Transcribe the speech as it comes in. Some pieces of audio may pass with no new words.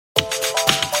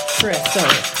Crystal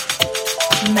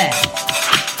Meth.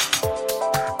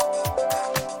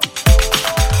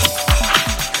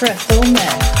 Crystal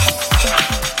Meth.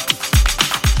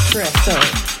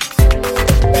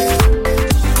 Crystal.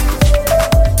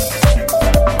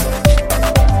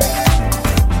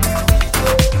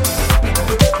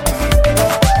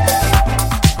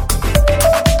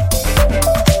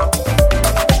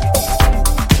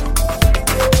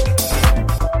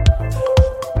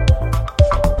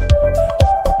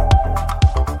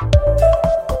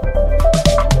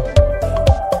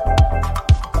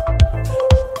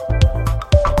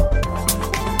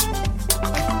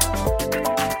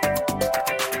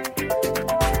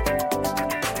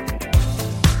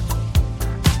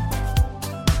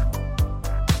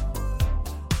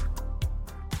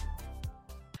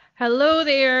 Hello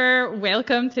there,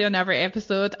 welcome to another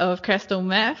episode of Crystal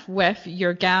Myth with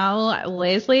your gal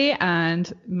Leslie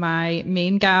and my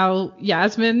main gal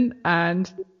Yasmin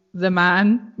and the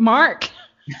man Mark,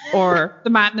 or the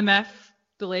man, the myth,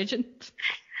 the legend.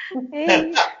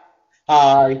 Hey.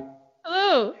 Hi.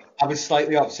 Hello. I was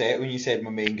slightly upset when you said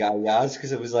my main guy Yaz,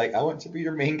 because I was like, I want to be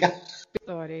your main guy.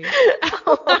 Sorry.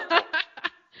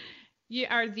 You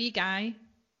are the guy.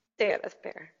 Yeah, that's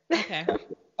fair. Okay.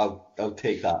 I'll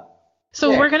take that.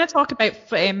 So Yeah. we're going to talk about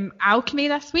alchemy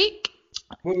this week.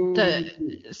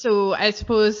 So I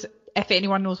suppose if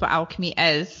anyone knows what alchemy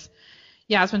is,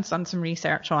 Yasmin's done some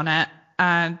research on it.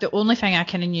 And the only thing I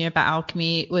kind of knew about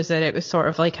alchemy was that it was sort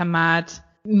of like a mad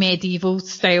medieval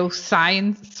style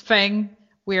science thing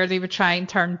where they would try and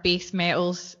turn base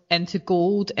metals into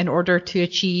gold in order to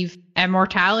achieve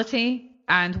immortality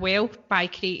and wealth by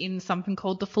creating something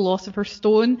called the Philosopher's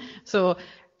Stone. So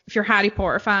if you're Harry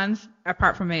Potter fans,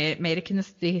 apart from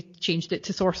Americans, they changed it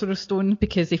to Sorcerer's Stone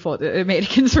because they thought that the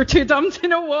Americans were too dumb to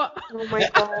know what Oh my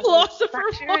god. philosopher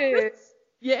That's true. was.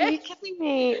 Yeah. Are you kidding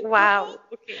me? Wow.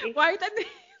 Okay. Why didn't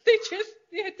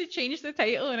they had to change the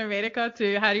title in America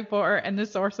to Harry Potter and the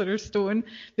Sorcerer's Stone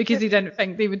because they didn't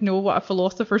think they would know what a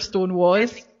Philosopher's Stone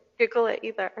was. Google it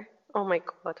either. Oh my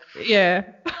god. Yeah.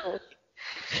 Oh.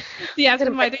 Yeah,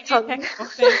 Didn't why pick don't you tongue. kick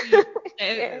off then?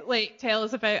 Yeah. Like, tell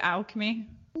us about alchemy.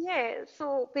 Yeah,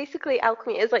 so basically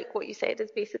alchemy is like what you said,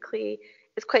 is basically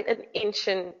it's quite an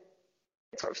ancient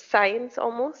sort of science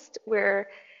almost, and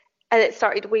it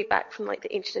started way back from like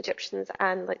the ancient Egyptians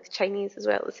and like the Chinese as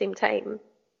well at the same time,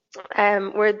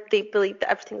 where they believed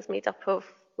that everything was made up of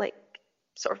like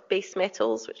sort of base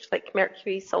metals, which like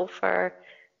mercury, sulfur,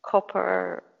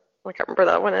 copper, I can't remember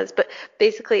what that one is, but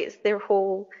basically it's their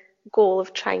whole goal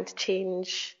of trying to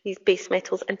change these base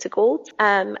metals into gold.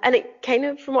 And it kind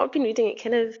of, from what I've been reading, it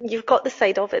kind of, you've got the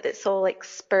side of it that's all like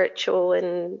spiritual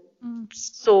and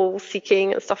soul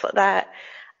seeking and stuff like that.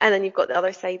 And then you've got the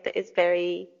other side that is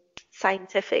very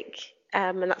scientific.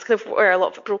 And that's kind of where a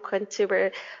lot of it broke into,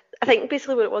 where I think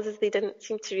basically what it was is they didn't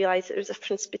seem to realise that there was a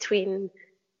difference between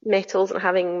metals and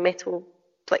having metal,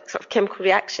 like sort of chemical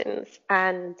reactions,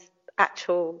 and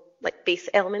actual like base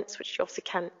elements, which you obviously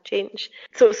can't change.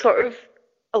 So it's sort of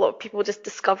a lot of people just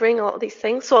discovering a lot of these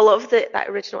things. So a lot of that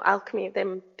original alchemy of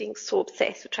them being so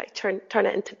obsessed with trying to turn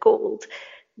it into gold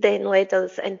then led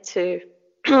us into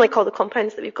like all the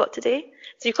compounds that we've got today.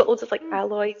 So you've got loads of like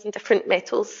alloys and different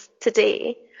metals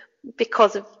today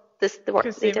because of the work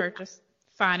Because that they they were did. just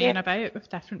fannying about with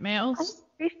different metals.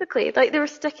 Basically, like they were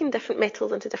sticking different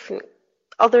metals into different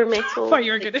other metals. Oh,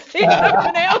 you were going to say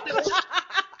something else.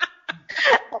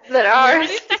 That Where are were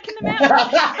they sticking the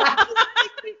metals?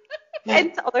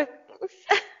 into other things.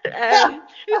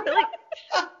 But, like,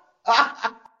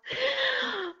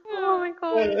 oh my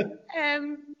god.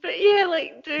 But yeah,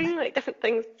 like doing like different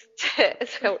things as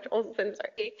well, which also sounds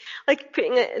dirty. Like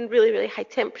putting it in really, really high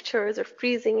temperatures, or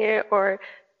freezing it, or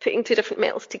putting two different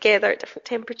metals together at different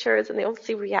temperatures, and they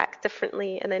obviously react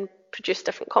differently and then produce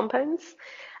different compounds.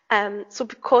 So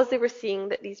because they were seeing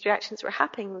that these reactions were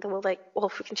happening, they were like, well,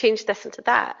 if we can change this into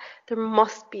that, there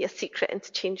must be a secret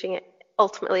into changing it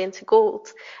ultimately into gold.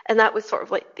 And that was sort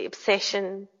of like the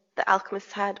obsession that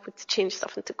alchemists had, with to change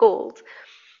stuff into gold.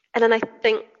 And then I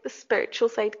think the spiritual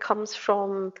side comes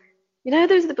from,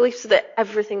 there's the beliefs that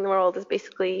everything in the world is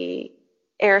basically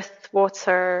earth,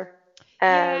 water,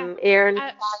 air, and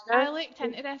I fire. looked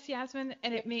into this, Yasmin,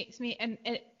 and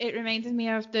it reminded me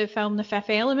of the film The Fifth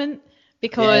Element,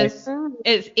 because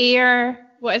it's air,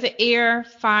 what is it? Air,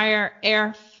 fire,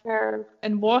 earth,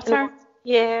 and water.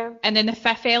 Yeah. And then the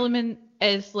fifth element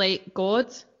is like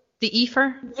God, the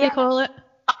ether, they call it.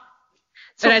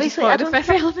 So and I just basically, thought I the don't fifth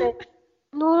think element.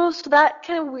 No, so that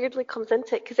kind of weirdly comes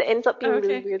into it because it ends up being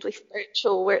really Okay. weirdly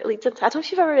spiritual, where it leads into. I don't know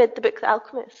if you've ever read the book The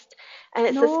Alchemist, and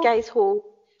it's this No. guy's whole.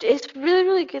 It's really,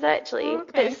 really good actually.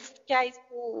 Okay. But it's this guy's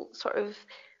whole sort of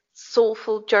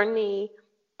soulful journey.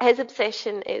 His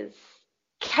obsession is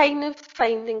kind of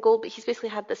finding gold, but he's basically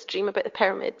had this dream about the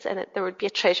pyramids, and there would be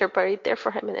a treasure buried there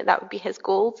for him, and that would be his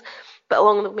gold. But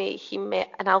along the way, he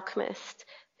met an alchemist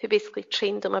who basically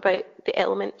trained him about the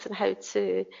elements and how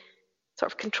to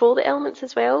sort of control the elements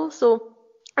as well. So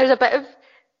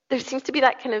there seems to be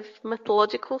that kind of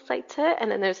mythological side to it, and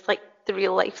then there's like the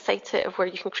real life side to it of where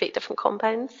you can create different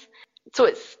compounds. So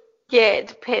it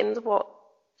depends what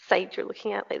side you're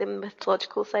looking at, like the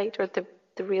mythological side or the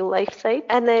real life side.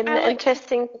 And then I think the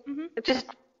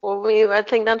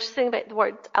interesting about the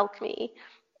word alchemy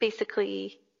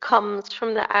basically comes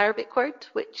from the Arabic word,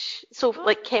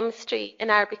 like chemistry in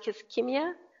Arabic is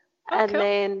kimia, and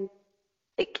then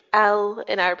like al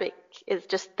in Arabic is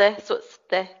just so it's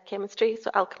the chemistry.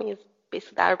 So alchemy is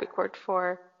basically the Arabic word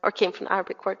came from the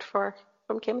Arabic word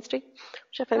from chemistry,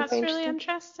 which I found That's very really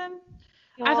interesting.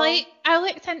 Yeah. I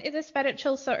looked into the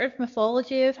spiritual sort of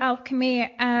mythology of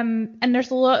alchemy, and there's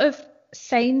a lot of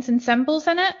signs and symbols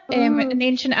in it, in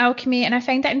ancient alchemy, and I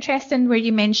find it interesting where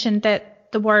you mentioned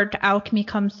that the word alchemy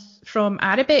comes from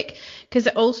Arabic, because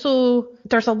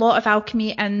there's a lot of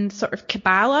alchemy in sort of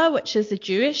Kabbalah, which is a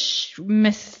Jewish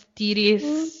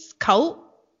mysterious cult,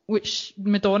 which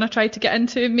Madonna tried to get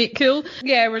into and make cool.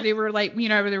 Yeah, where they were like,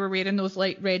 where they were wearing those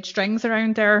like red strings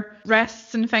around their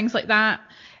wrists and things like that.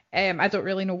 I don't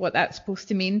really know what that's supposed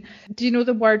to mean. Do you know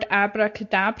the word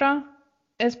abracadabra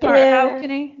is part of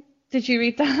alchemy? Did you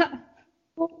read that?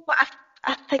 Well,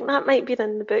 I think that might be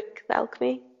in the book, The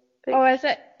Alchemy book. Oh, is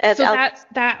it? So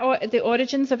the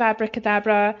origins of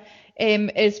abracadabra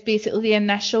is basically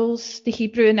the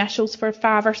Hebrew initials for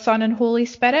Father, Son, and Holy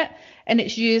Spirit, and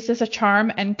it's used as a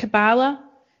charm in Kabbalah,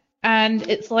 and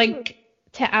it's linked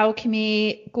to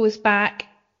alchemy, goes back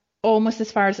almost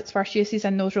as far as its first uses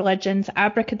in those religions.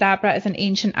 Abracadabra is an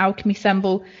ancient alchemy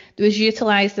symbol that was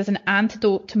utilised as an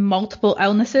antidote to multiple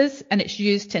illnesses, and it's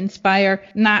used to inspire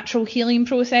natural healing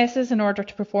processes in order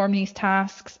to perform these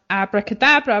tasks.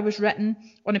 Abracadabra was written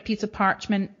on a piece of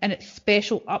parchment in its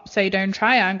special upside down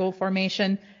triangle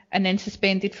formation, and then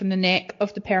suspended from the neck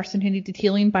of the person who needed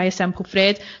healing by a simple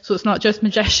thread. So it's not just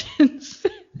magicians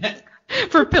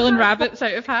for pulling rabbits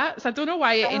out of hats. I don't know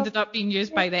why it ended up being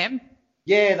used by them.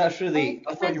 Yeah, that's really.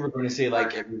 I thought you were going to say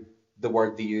like it was the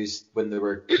word they used when they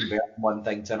were converting one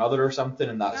thing to another or something,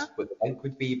 and that's what the link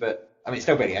would be. But I mean, it's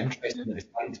still very interesting that it's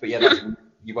linked. But yeah,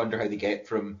 you wonder how they get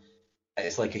from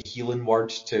it's like a healing word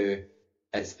to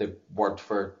it's the word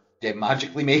for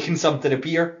magically making something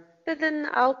appear. But then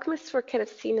alchemists were kind of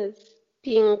seen as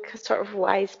being sort of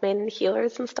wise men and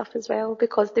healers and stuff as well,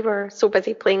 because they were so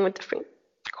busy playing with different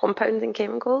compounds and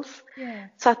chemicals. Yeah.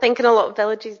 So I think in a lot of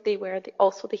villages they were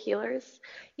also the healers.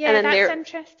 Yeah, and that's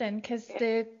interesting, because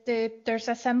there's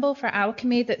a symbol for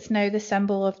alchemy that's now the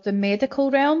symbol of the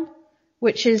medical realm,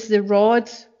 which is the rod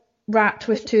wrapped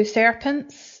with two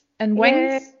serpents and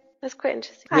wings. Yeah, that's quite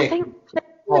interesting. Yeah. I think in the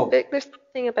book there's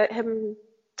something about him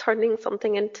turning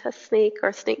something into a snake, or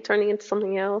a snake turning into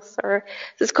something else, or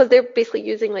it's because they're basically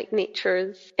using like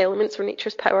nature's elements or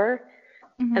nature's power.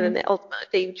 And then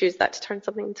they would use that to turn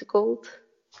something into gold.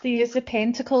 They use the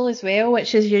pentacle as well,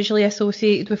 which is usually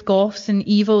associated with goths and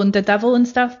evil and the devil and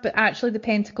stuff, but actually the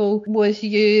pentacle was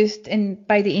used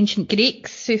by the ancient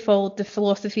Greeks who followed the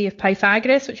philosophy of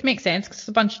Pythagoras, which makes sense because it's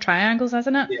a bunch of triangles,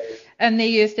 isn't it? Yeah. And they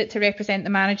used it to represent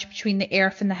the marriage between the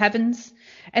earth and the heavens.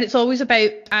 And it's always about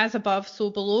as above,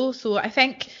 so below. So I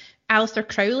think Aleister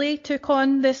Crowley took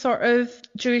on this sort of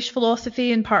Jewish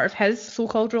philosophy and part of his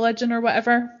so-called religion or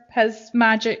whatever, his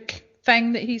magic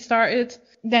thing that he started.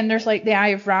 Then there's like the Eye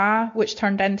of Ra, which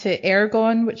turned into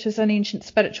Ergon, which is an ancient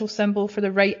spiritual symbol for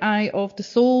the right eye of the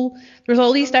soul. There's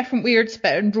all these different weird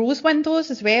spit and rose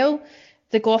windows as well.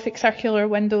 The Gothic circular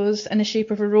windows in the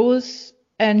shape of a rose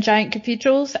in giant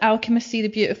cathedrals. Alchemists see the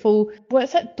beautiful,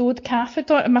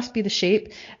 dodecaphodon, it must be the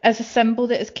shape, as a symbol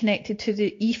that is connected to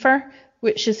the ether,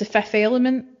 which is the fifth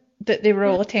element that they were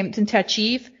all attempting to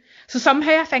achieve. So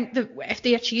somehow I think that if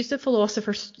they achieved the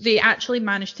Philosopher's, they actually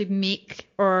managed to make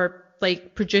or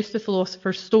like produce the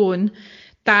Philosopher's Stone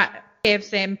that gives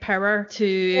them power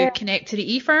to connect to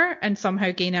the ether and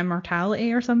somehow gain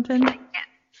immortality or something.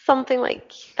 Something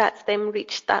like that's them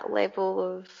reached that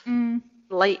level of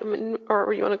enlightenment, or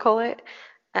what you want to call it.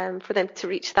 For them to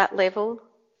reach that level,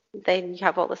 then you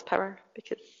have all this power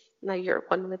because now you're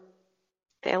one with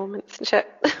the elements and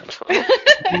shit.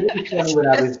 When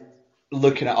I was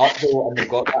looking it up though, and they've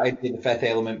got that idea, the fifth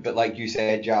element, but like you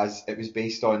said, Jazz, it was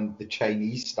based on the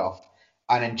Chinese stuff,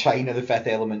 and in China the fifth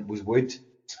element was wood.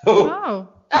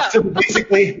 So we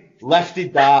basically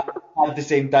lifted that, had the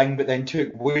same thing, but then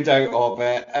took wood out of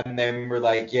it, and then we're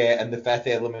like, and the fifth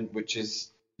element, which is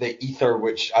the ether,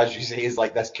 which, as you say, is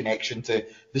like this connection to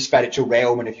the spiritual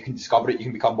realm, and if you can discover it, you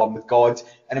can become one with God.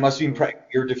 And it must have been pretty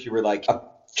weird if you were like a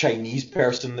Chinese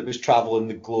person that was traveling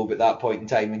the globe at that point in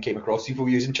time and came across people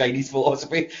using Chinese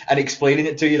philosophy and explaining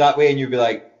it to you that way, and you'd be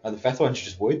like, oh, the fifth one's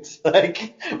just wood.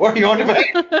 Like, what are you on about?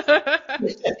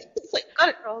 It's like, got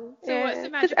it wrong. So what's the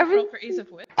magic properties of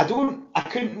wood? I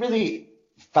couldn't really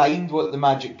find what the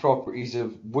magic properties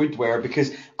of wood were,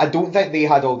 because I don't think they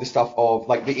had all the stuff of,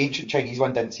 like, the ancient Chinese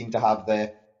one didn't seem to have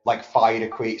the, like, fire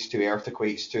equates to earth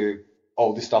equates to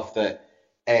all the stuff that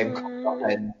comes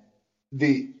up in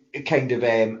the kind of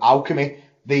alchemy.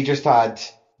 They just had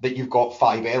that you've got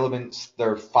 5 elements.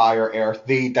 They're fire, earth.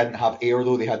 They didn't have air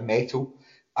though, they had metal,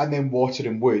 and then water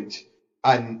and wood,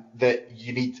 and that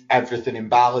you need everything in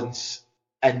balance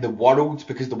in the world,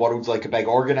 because the world's like a big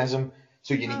organism.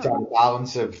 So you need to have a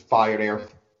balance of fire,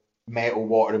 earth, metal,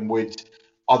 water and wood.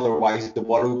 Otherwise the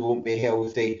world won't be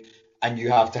healthy. And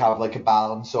you have to have like a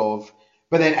balance of...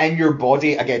 But then in your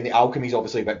body, again, the alchemy is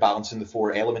obviously about balancing the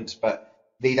 4 elements, but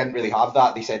they didn't really have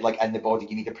that. They said, like, in the body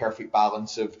you need a perfect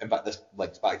balance of... In fact, this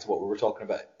links back to what we were talking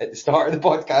about at the start of the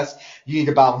podcast. You need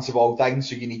a balance of all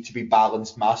things. So you need to be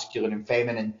balanced masculine and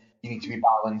feminine. You need to be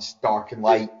balanced dark and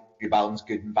light. You balance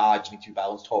good and bad, you need to be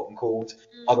balanced hot and cold,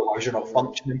 otherwise you're not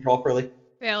functioning properly.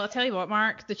 Well, I'll tell you what,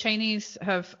 Mark, the Chinese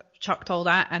have chucked all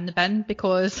that in the bin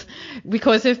because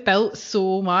they've built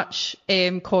so much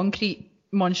concrete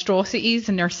monstrosities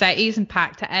in their cities and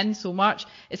packed it in so much,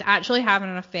 it's actually having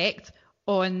an effect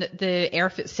on the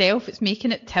earth itself. It's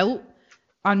making it tilt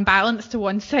unbalanced to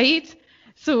one side.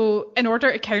 So in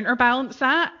order to counterbalance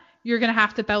that, you're going to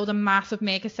have to build a massive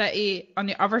megacity on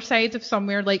the other side of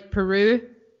somewhere like Peru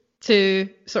to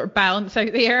sort of balance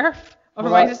out the earth.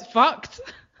 Otherwise it's fucked.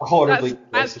 Horribly.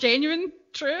 That's genuine,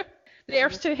 true. The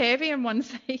earth's too heavy on one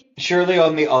side. Surely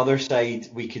on the other side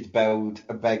we could build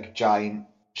a big giant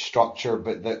structure,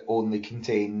 but that only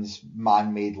contains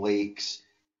man-made lakes,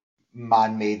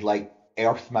 man-made like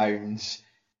earth mounds,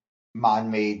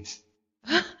 man-made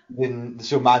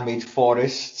man-made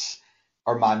forests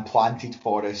or man-planted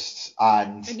forests,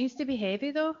 and it needs to be heavy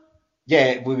though.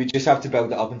 Yeah, we would just have to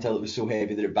build it up until it was so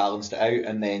heavy that it balanced it out,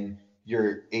 and then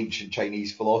your ancient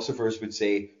Chinese philosophers would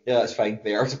say, yeah, that's fine,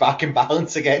 the earth's back in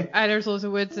balance again. There's loads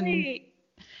of woods and...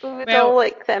 Would all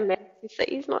like the American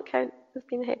cities not count as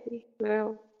being heavy?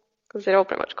 Well, because they're all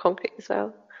pretty much concrete as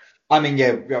well. I mean,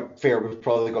 yeah, fair, we've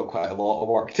probably got quite a lot of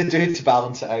work to do to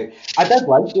balance it out. I did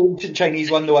like the ancient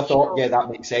Chinese one though. I thought, yeah, that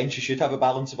makes sense, you should have a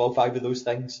balance of all 5 of those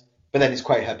things. But then it's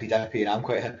quite hippy-dippy, and I'm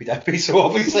quite hippy-dippy, so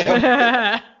obviously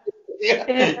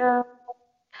Yeah.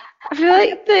 I feel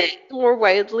like the more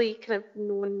widely kind of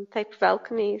known type of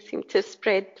alchemy seemed to have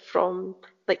spread from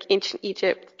like ancient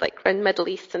Egypt, like around Middle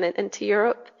East and then into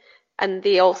Europe, and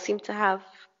they all seem to have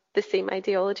the same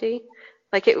ideology.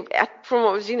 Like from what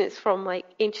I was reading, it's from like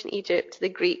ancient Egypt to the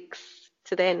Greeks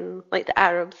to then like the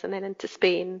Arabs and then into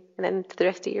Spain and then into the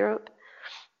rest of Europe.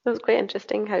 It was quite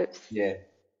interesting how it's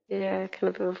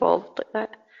kind of evolved like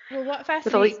that. Well, what With all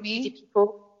fascinates these me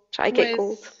people try to get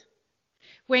gold.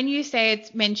 when you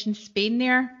mentioned Spain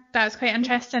there, that's quite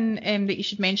interesting that you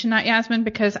should mention that, Yasmin,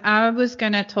 because I was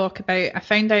going to I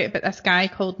found out about this guy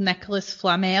called Nicolas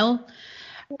Flamel,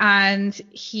 and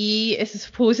he is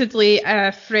supposedly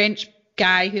a French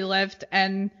guy who lived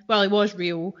he was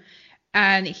real,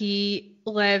 and he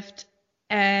lived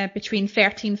between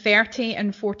 1330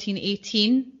 and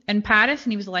 1418 in Paris,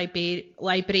 and he was a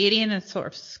librarian and sort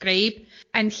of scribe,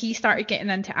 and he started getting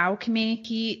into alchemy.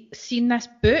 He seen this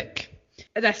book.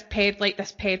 This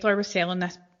peddler was selling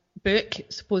this book,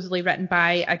 supposedly written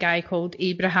by a guy called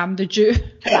Abraham the Jew.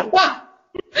 That was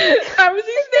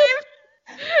his name.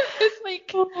 It's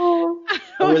like,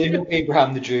 I really hope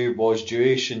Abraham the Jew was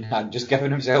Jewish and had just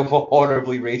given himself a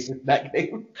horribly racist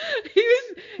nickname. He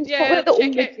was, yeah, the only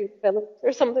Jew villain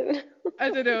or something. I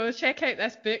don't know. Check out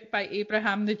this book by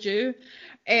Abraham the Jew.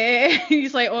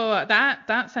 He's like, oh,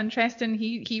 that's interesting.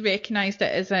 He recognised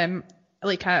it as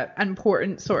like an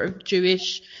important sort of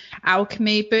Jewish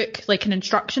alchemy book, like an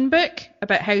instruction book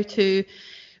about how to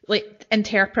like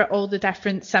interpret all the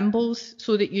different symbols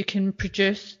so that you can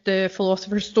produce the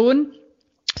Philosopher's Stone.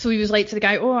 So he was like to the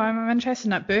guy, oh, I'm interested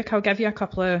in that book. I'll give you a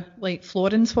couple of like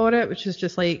florins for it, which was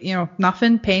just like,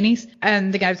 nothing, pennies.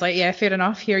 And the guy was like, yeah, fair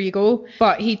enough, here you go.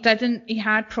 But he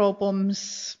had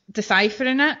problems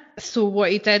deciphering it. So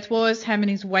what he did was him and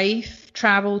his wife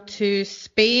travelled to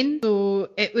Spain. So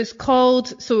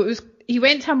he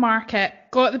went to a market,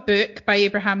 got the book by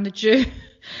Abraham the Jew,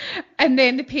 and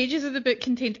then the pages of the book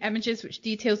contained images which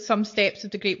detailed some steps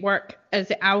of the great work as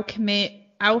the alchemy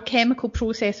alchemical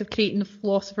process of creating the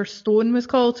Philosopher's Stone was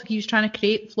called. So he was trying to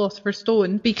create the Philosopher's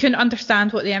Stone, but he couldn't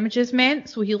understand what the images meant.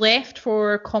 So he left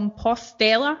for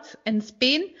Compostela in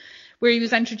Spain, where he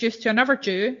was introduced to another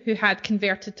Jew who had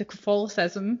converted to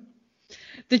Catholicism.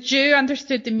 The Jew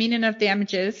understood the meaning of the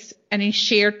images, and he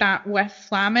shared that with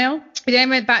Flamel. He then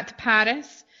went back to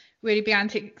Paris, where he began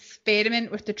to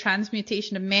experiment with the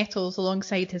transmutation of metals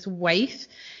alongside his wife.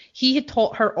 He had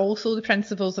taught her also the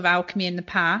principles of alchemy in the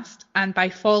past, and by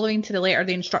following to the letter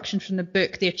the instructions from the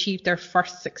book, they achieved their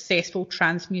first successful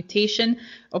transmutation,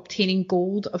 obtaining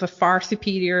gold of a far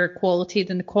superior quality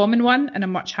than the common one and a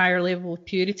much higher level of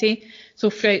purity. So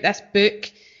throughout this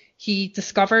book, he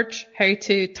discovered how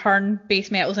to turn base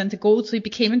metals into gold, so he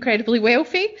became incredibly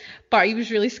wealthy, but he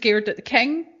was really scared that the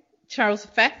king, Charles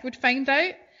V, would find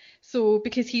out. So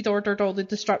because he'd ordered all the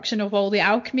destruction of all the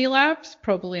alchemy labs,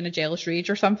 probably in a jealous rage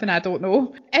or something, I don't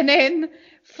know. And then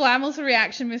Flamel's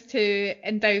reaction was to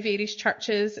endow various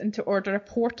churches and to order a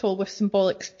portal with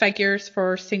symbolic figures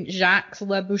for St. Jacques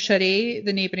Le Boucherie,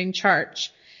 the neighbouring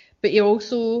church. But he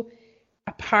also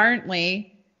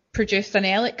apparently produced an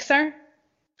elixir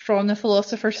from the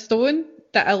Philosopher's Stone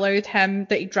that allowed him,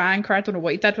 that he drank, or I don't know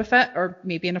what he did with it, or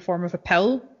maybe in the form of a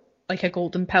pill, like a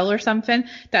golden pill or something,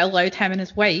 that allowed him and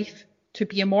his wife to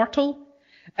be immortal.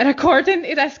 And according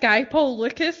to this guy, Paul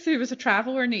Lucas, who was a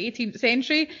traveller in the 18th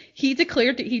century, he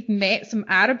declared that he'd met some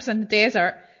Arabs in the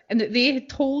desert and that they had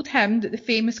told him that the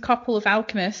famous couple of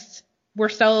alchemists were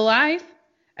still alive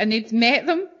and they'd met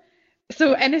them.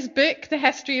 So in his book, The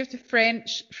History of the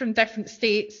French from Different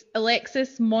States,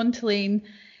 Alexis Montaigne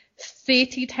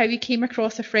stated how he came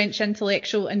across a French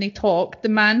intellectual and they talked. The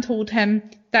man told him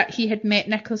that he had met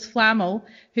Nicolas Flamel,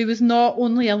 who was not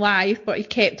only alive, but he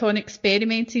kept on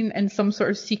experimenting in some sort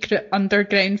of secret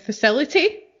underground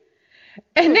facility.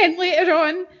 And then later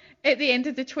on, at the end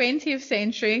of the 20th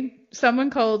century,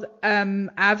 someone called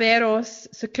Averroes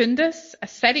Secundus, a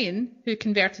Syrian who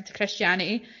converted to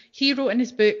Christianity, he wrote in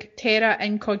his book Terra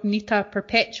Incognita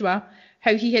Perpetua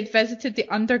how he had visited the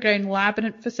underground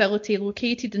labyrinth facility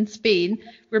located in Spain,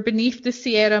 where beneath the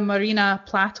Sierra Morena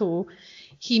plateau,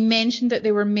 he mentioned that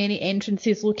there were many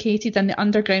entrances located in the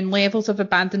underground levels of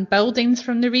abandoned buildings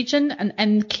from the region and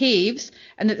in caves,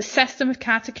 and that the system of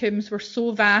catacombs were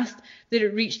so vast that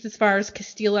it reached as far as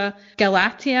Castilla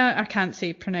Galatia, I can't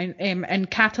say pronounce, in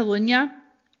Catalonia,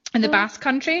 in the Basque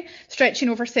Country, stretching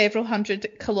over several hundred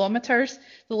kilometres.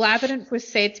 The labyrinth was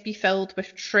said to be filled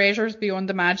with treasures beyond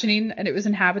imagining, and it was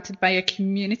inhabited by a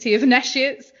community of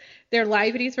initiates. Their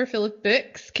libraries were full of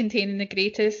books containing the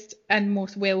greatest and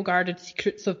most well-guarded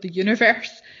secrets of the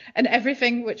universe, and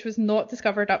everything which was not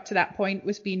discovered up to that point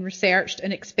was being researched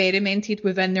and experimented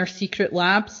within their secret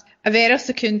labs. Averroes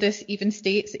Secundus even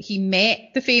states that he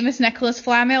met the famous Nicolas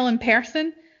Flamel in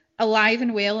person, alive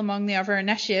and well among the other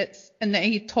initiates, and that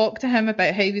he talked to him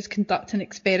about how he was conducting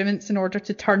experiments in order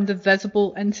to turn the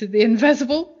visible into the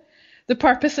invisible. The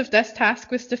purpose of this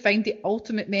task was to find the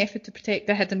ultimate method to protect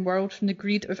the hidden world from the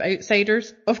greed of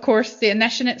outsiders. Of course, the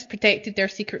initiates protected their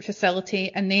secret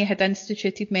facility, and they had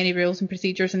instituted many rules and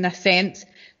procedures in this sense.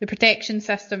 The protection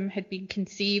system had been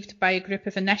conceived by a group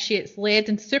of initiates led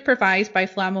and supervised by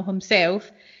Flamel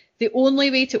himself. The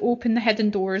only way to open the hidden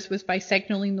doors was by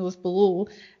signalling those below,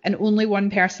 and only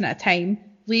one person at a time.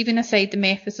 Leaving aside the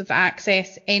methods of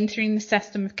access, entering the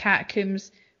system of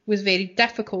catacombs was very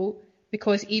difficult,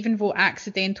 because even though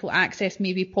accidental access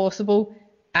may be possible,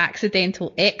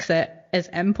 accidental exit is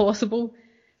impossible.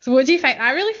 So what do you think?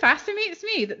 That really fascinates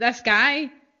me, that this guy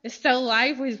is still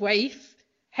alive with his wife,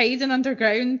 hiding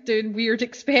underground, doing weird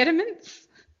experiments.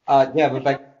 Yeah, I'm a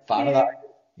big fan of that.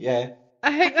 Yeah.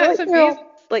 I think that's amazing.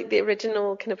 Like the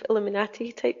original kind of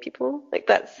Illuminati type people. Like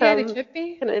that's Yeah, they could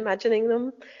be. kind of imagining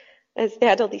them as they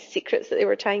had all these secrets that they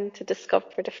were trying to discover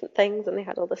for different things, and they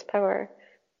had all this power,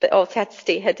 but also had to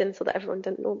stay hidden so that everyone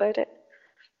didn't know about it.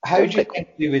 How do you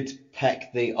think they would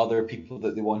pick the other people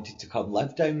that they wanted to come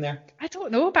live down there? I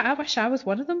don't know, but I wish I was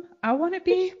one of them. I want to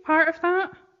be part of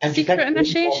that And do you secret think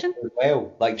initiation. as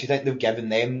well? Like, do you think they've given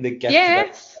them the gift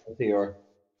Yes. of it, or?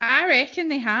 I reckon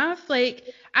they have. Like,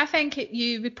 I think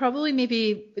you would probably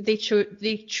maybe they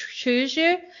choose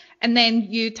you, and then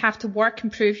you'd have to work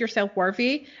and prove yourself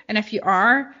worthy. And if you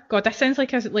are, God, that sounds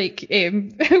like what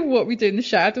we do in the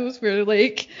shadows. We're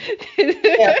like,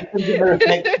 Yeah, because they're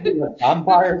effectively like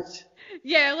vampires.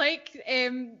 yeah, like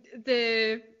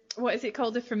the what is it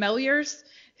called, the familiars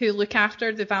who look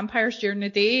after the vampires during the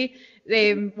day.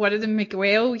 One of them,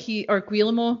 Miguel,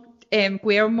 Guillermo.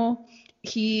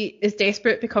 He is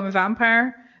desperate to become a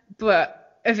vampire,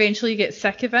 but eventually gets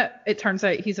sick of it. It turns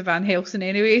out he's a Van Helsing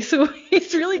anyway, so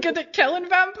he's really good at killing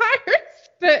vampires.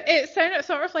 But it sounded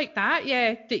sort of like that,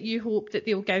 yeah, that you hope that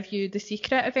they'll give you the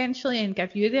secret eventually and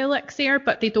give you the elixir,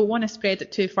 but they don't want to spread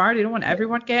it too far. They don't want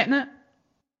everyone getting it.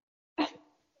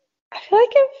 I feel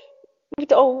like it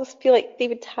would almost feel like they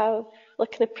would have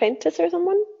like an apprentice or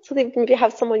someone. So they would maybe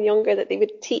have someone younger that they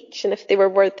would teach, and if they were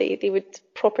worthy, they would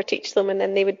proper teach them, and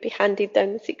then they would be handed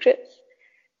down the secrets.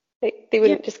 Like they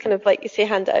wouldn't just kind of, like you say,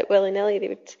 hand it out willy-nilly. They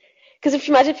would, because if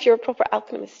you imagine if you're a proper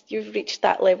alchemist, you've reached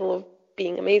that level of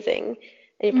being amazing,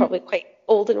 and you're probably quite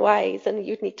old and wise, and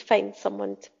you'd need to find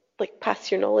someone to like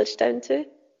pass your knowledge down to.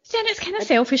 Yeah, and it's kind of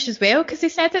selfish as well, because they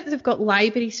said that they've got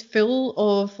libraries full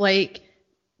of like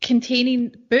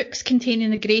containing books containing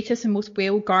the greatest and most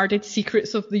well-guarded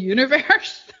secrets of the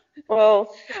universe.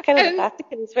 Well, it's kind of the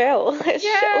Vatican as well. It's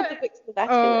Yeah. all the books in the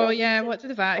Vatican. Oh yeah, what do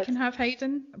the Vatican have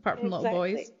hiding apart from little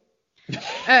boys?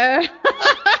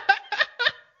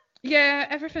 Yeah,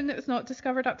 everything that was not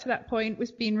discovered up to that point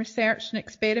was being researched and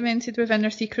experimented with in their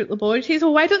secret laboratories.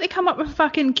 Well, why don't they come up with a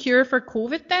fucking cure for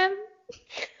COVID then?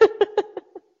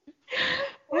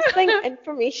 I think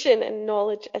information and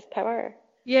knowledge is power.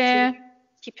 Yeah. So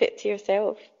keep it to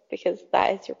yourself, because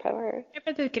that is your power.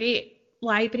 Maybe the Great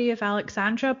Library of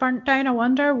Alexandria burnt down. I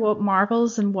wonder what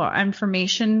marvels and what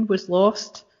information was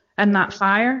lost in that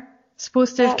fire. It's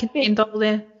supposed to have contained all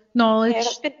the knowledge. Yeah,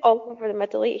 that's been all over the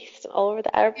Middle East and all over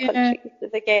the Arab countries.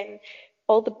 There's, again,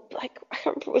 all the, like, I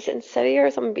can't remember, was it in Syria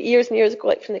or something, but years and years ago,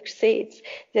 like from the Crusades,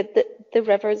 that the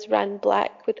rivers ran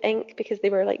black with ink because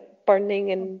they were like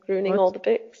burning and ruining all the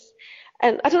books.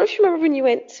 And I don't know if you remember when you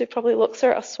went to probably Luxor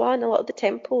or Aswan, a lot of the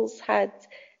temples had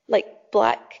like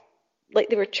black, like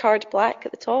they were charred black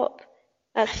at the top.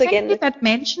 That's I think they did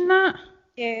mention that.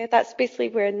 Yeah, that's basically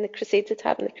where in the Crusades had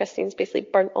happened. The Christians basically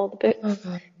burnt all the books,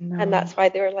 and that's why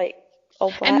they were like all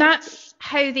black. And that's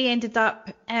how they ended up.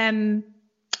 When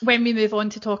we move on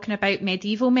to talking about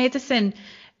medieval medicine,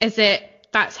 is that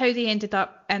that's how they ended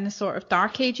up in the sort of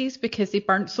Dark Ages, because they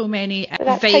burnt so many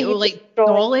vital like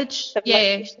knowledge.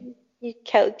 Yeah. You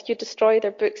destroy their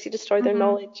books, you destroy their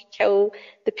knowledge, you kill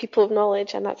the people of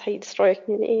knowledge, and that's how you destroy a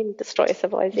community and destroy a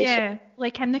civilization. Yeah,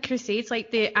 like in the Crusades,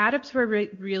 like the Arabs were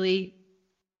really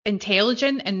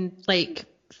intelligent and like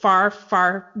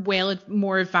far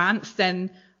more advanced than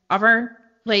other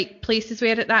like places were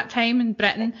at that time in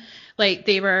Britain. Like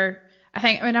they were, I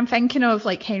think when I'm thinking of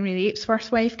like Henry VIII's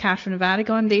first wife, Catherine of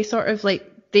Aragon, they sort of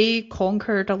like, they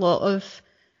conquered a lot of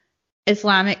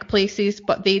Islamic places,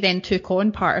 but they then took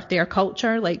on part of their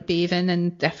culture, like bathing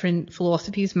and different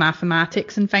philosophies,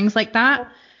 mathematics and things like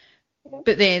that,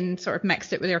 but then sort of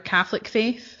mixed it with their Catholic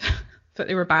faith. But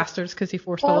they were bastards because they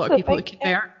forced a lot of people to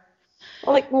convert.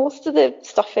 Well, like most of the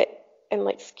stuff in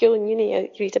like school and uni you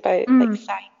read about, like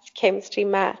science, chemistry,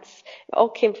 maths, it all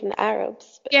came from the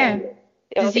Arabs. But like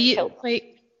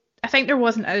I think there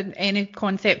wasn't any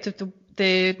concept of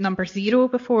the number 0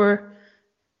 before.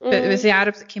 But it was the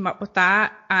Arabs that came up with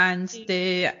that, and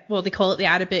they call it the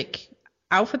Arabic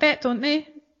alphabet, don't they?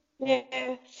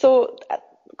 Yeah. So,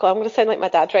 God, I'm going to sound like my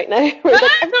dad right now.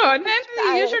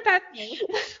 Use your dad.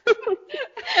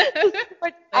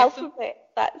 Alphabet,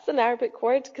 that's an Arabic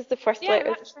word, because the first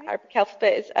letter of the Arabic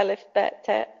alphabet is Alif, Bet,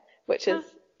 Tet, which is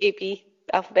AB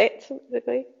alphabet,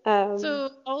 basically.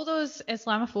 So all those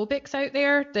Islamophobics out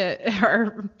there that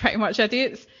are pretty much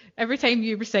idiots, every time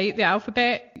you recite the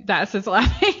alphabet, that's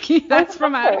Islamic. That's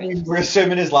from Arabic. I mean, we're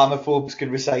assuming Islamophobes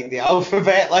can recite the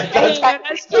alphabet, like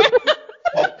that's true.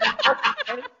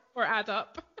 Or add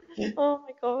up. Oh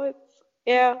my God.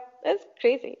 Yeah, it's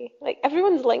crazy. Like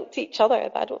everyone's linked to each other,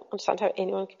 but I don't understand how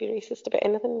anyone could be racist about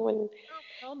anything when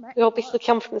we all basically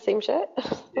come from the same shit.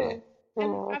 Yeah.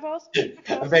 I've also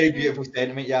a very beautiful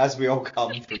sentiment, yeah, as we all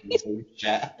come from the same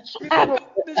shit.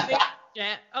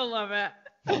 Yeah, I love it.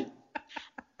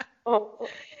 Oh.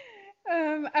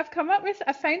 I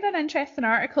found an interesting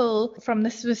article from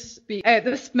the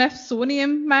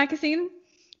Smithsonian magazine,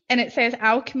 and it says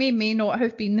alchemy may not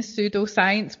have been the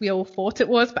pseudoscience we all thought it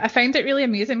was, but I found it really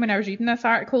amusing when I was reading this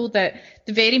article that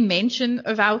the very mention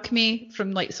of alchemy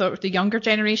from like sort of the younger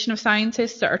generation of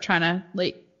scientists that are trying to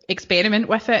like experiment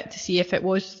with it to see if it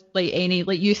was like any,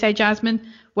 like you said, Jasmine,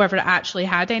 whether it actually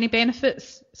had any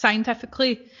benefits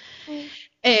scientifically.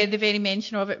 The very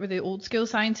mention of it with the old school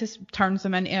scientists turns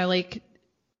them into like,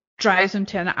 drives them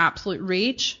to an absolute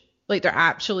rage. Like they're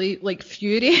actually like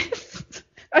furious.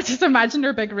 I just imagine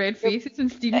their big red faces and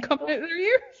steam coming out of their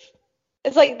ears.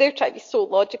 It's like they're trying to be so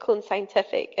logical and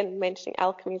scientific, and mentioning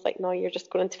alchemy is like, no, you're just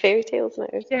going into fairy tales now.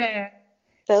 Yeah.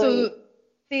 Silly. So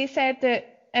they said that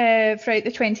throughout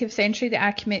the 20th century, the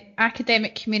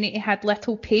academic community had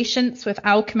little patience with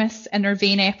alchemists in their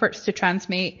vain efforts to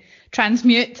transmute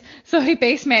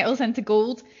base metals into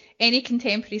gold. any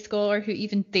contemporary scholar who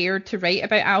even dared to write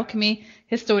about alchemy,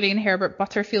 historian Herbert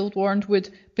Butterfield warned, would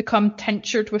become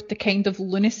tinctured with the kind of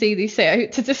lunacy they set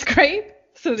out to describe.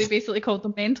 So they basically called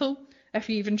them mental if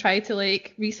you even try to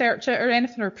like research it or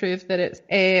anything, or prove that it's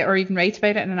or even write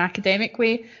about it in an academic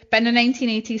way. But in the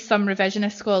 1980s, some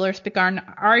revisionist scholars began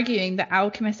arguing that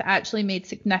alchemists actually made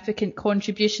significant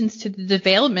contributions to the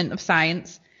development of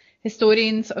science.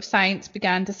 Historians of science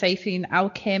began deciphering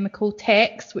alchemical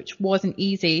texts, which wasn't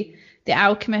easy. The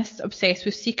alchemists obsessed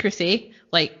with secrecy,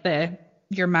 like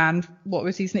your man, what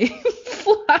was his name?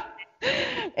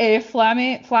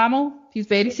 Flamel. He's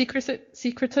very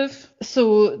secretive.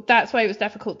 So that's why it was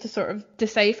difficult to sort of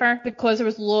decipher, because there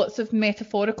was lots of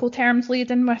metaphorical terms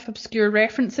laden with obscure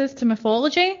references to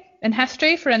mythology and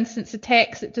history. For instance, the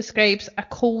text that describes a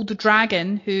cold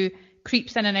dragon who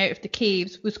creeps in and out of the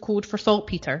caves was code for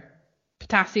saltpeter,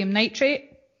 potassium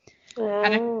nitrate,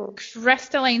 and a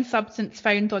crystalline substance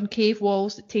found on cave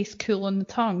walls that tastes cool on the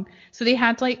tongue. So they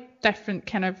had like different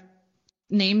kind of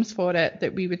names for it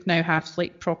that we would now have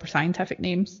like proper scientific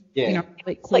names. Yeah. You know,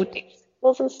 like code. Like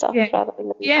symbols and stuff rather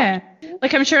than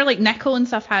Like I'm sure like nickel and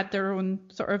stuff had their own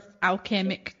sort of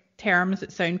alchemic terms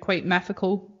that sound quite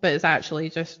mythical, but it's actually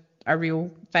just a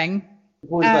real thing.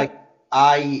 Part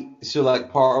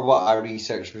of what I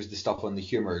researched was the stuff on the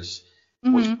humours,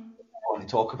 which I want to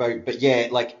talk about. But yeah,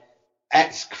 like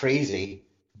it's crazy.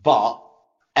 But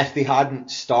if they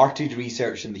hadn't started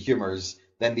researching the humours,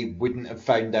 then they wouldn't have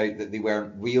found out that they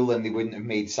weren't real, and they wouldn't have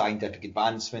made scientific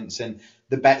advancements. And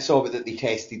the bits of it that they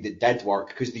tested that did work,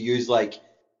 because they used like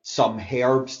some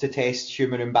herbs to test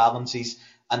human imbalances,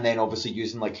 and then obviously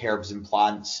using like herbs and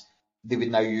plants, they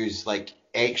would now use like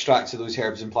extracts of those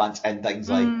herbs and plants in things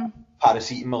like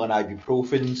paracetamol and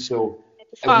ibuprofen. So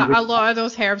a lot of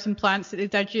those herbs and plants that they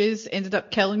did use ended up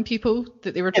killing people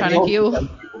that they were trying to heal.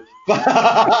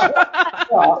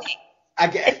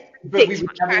 But we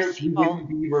wouldn't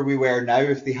be where we were now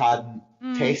if they hadn't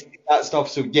tested that stuff.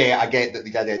 So yeah, I get that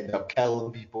they did end up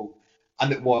killing people,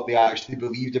 and that what they actually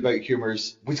believed about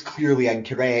humours was clearly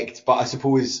incorrect. But I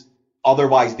suppose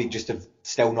otherwise they'd just have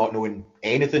still not known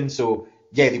anything. So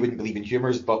yeah, they wouldn't believe in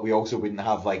humours, but we also wouldn't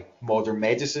have like modern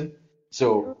medicine.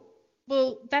 So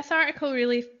well, this article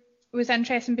really was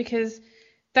interesting because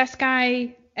this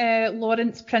guy,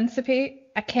 Lawrence Principe,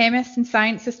 a chemist and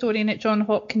science historian at Johns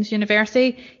Hopkins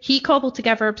University, he cobbled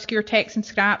together obscure texts and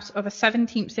scraps of a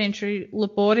 17th century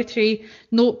laboratory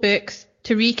notebooks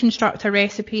to reconstruct a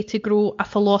recipe to grow a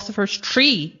philosopher's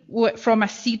tree from a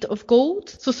seed of gold.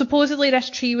 So supposedly this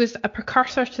tree was a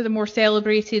precursor to the more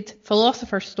celebrated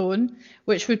philosopher's stone,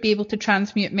 which would be able to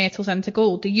transmute metals into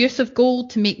gold. The use of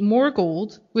gold to make more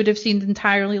gold would have seemed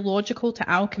entirely logical to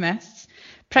alchemists.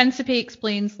 Principe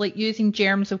explains like using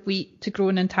germs of wheat to grow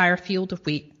an entire field of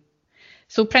wheat.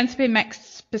 So Principe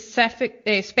mixed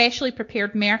specially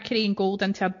prepared mercury and gold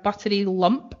into a buttery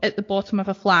lump at the bottom of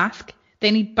a flask.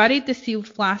 Then he buried the sealed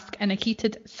flask in a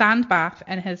heated sand bath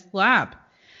in his lab.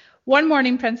 One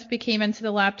morning, Principe came into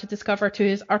the lab to discover to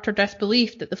his utter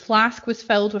disbelief that the flask was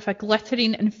filled with a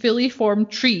glittering and fully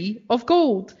formed tree of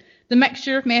gold. The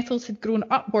mixture of metals had grown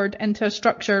upward into a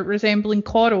structure resembling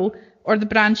coral or the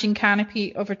branching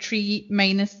canopy of a tree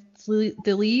minus the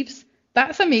leaves.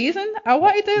 That's amazing. I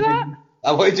want to do that.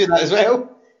 I want to do that as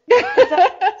well.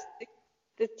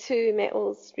 The two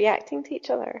metals reacting to each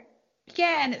other.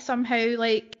 Yeah, and it's somehow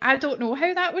like, I don't know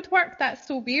how that would work. That's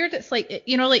so weird. It's like,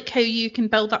 you know, like how you can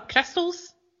build up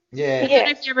crystals. Yeah. I don't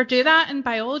know if you ever do that in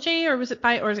biology, or was it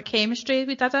chemistry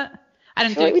we did it? I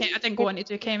didn't go on to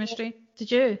do chemistry.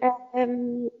 Did you?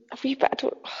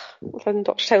 Dr.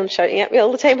 Town's shouting at me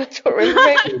all the time. I don't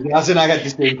remember. As in, I had the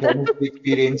same chemistry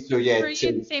experience, so yeah. Were you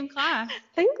in the same class?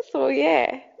 I think so,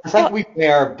 yeah. I think we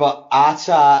were, but I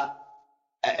sat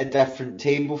at a different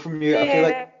table from you. Yeah. I feel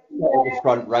like you were at the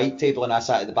front right table and I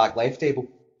sat at the back left table.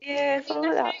 Yeah,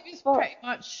 something like that. It was pretty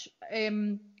much,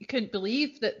 you couldn't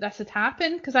believe that this had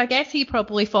happened, because I guess he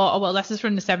probably thought, oh, well, this is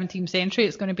from the 17th century,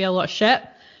 it's going to be a lot of shit,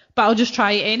 but I'll just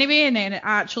try it anyway, and then it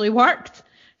actually worked.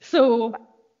 So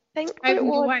I have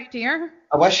no idea.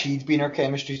 I wish he'd been our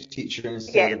chemistry teacher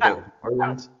instead of Dr.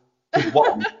 Ireland.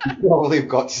 One, we probably have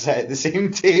got to sit at the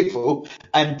same table,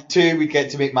 and two, we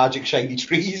get to make magic shiny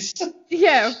trees.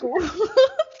 Yeah, of course.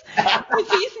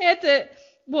 He said that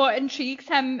what intrigues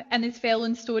him and his fellow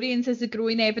historians is the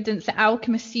growing evidence that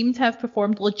alchemists seem to have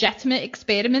performed legitimate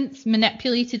experiments,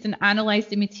 manipulated and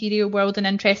analysed the material world in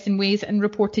interesting ways, and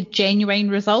reported genuine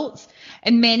results.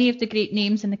 And many of the great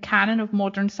names in the canon of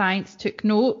modern science took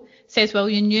note, says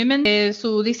William Newman.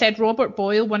 So they said Robert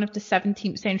Boyle, one of the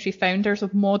 17th century founders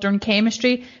of modern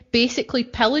chemistry, basically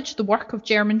pillaged the work of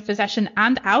German physician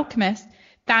and alchemist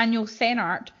Daniel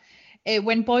Sennert,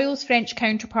 When Boyle's French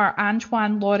counterpart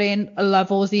Antoine Laurent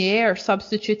Lavoisier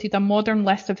substituted a modern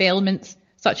list of elements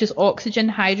such as oxygen,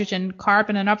 hydrogen,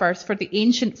 carbon and others for the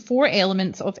ancient 4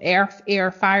 elements of earth, air,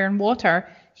 fire and water,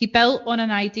 he built on an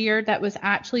idea that was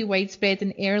actually widespread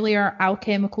in earlier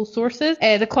alchemical sources.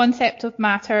 The concept of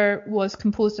matter was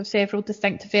composed of several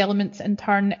distinctive elements. In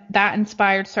turn, that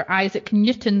inspired Sir Isaac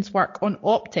Newton's work on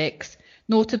optics,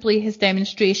 notably his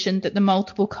demonstration that the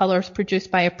multiple colours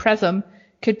produced by a prism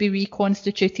could be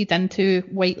reconstituted into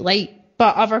white light.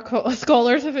 But other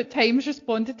scholars have at times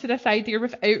responded to this idea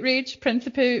with outrage.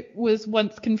 Principe was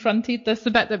once confronted, this is the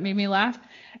bit that made me laugh,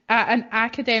 at an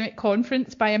academic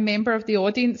conference by a member of the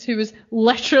audience who was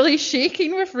literally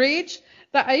shaking with rage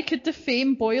that I could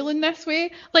defame Boyle in this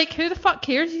way. Like, who the fuck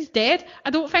cares? He's dead.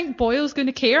 I don't think Boyle's going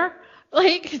to care.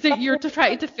 Like, that you're to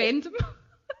try to defend him.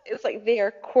 It's like their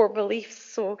core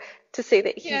beliefs, so to say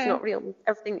that he's not real,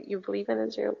 everything that you believe in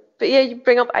is real. But yeah, you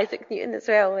bring up Isaac Newton as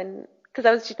well, and because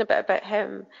I was reading a bit about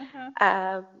him,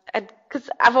 and because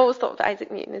I've always thought of Isaac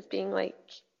Newton as being like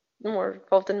more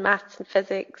involved in maths and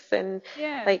physics, and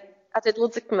like I did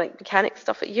loads of like mechanics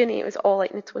stuff at uni. It was all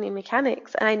like Newtonian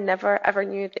mechanics, and I never ever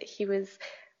knew that he was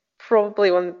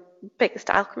probably one of the biggest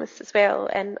alchemists as well.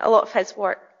 And a lot of his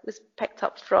work was picked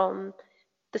up from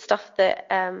the stuff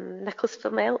that Nicholas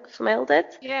Flamel did.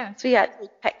 Yeah. So he actually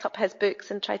picked up his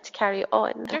books and tried to carry it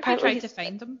on. He tried to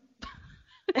find them.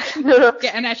 no.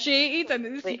 Get initiated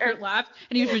in the secret lab,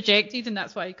 and he was rejected, and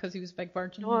that's why, because he was a big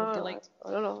virgin. I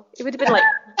don't know. It would have been like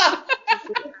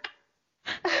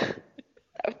that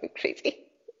would be crazy.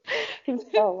 He was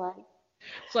so alive.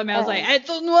 Flamel's like, I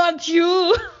don't want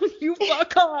you. You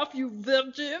fuck off, you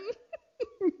virgin.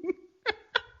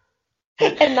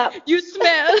 And that you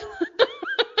smell.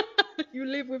 You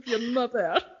live with your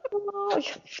mother. Oh,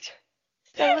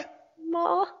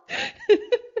 Ma.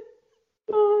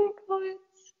 Oh my god.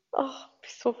 Oh, it'd be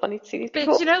so funny to see these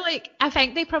people. But you know, like, I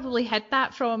think they probably hid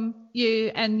that from you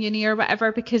in uni or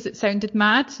whatever because it sounded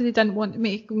mad, so they didn't want to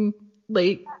make them,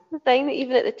 like... That's the thing, that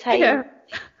even at the time,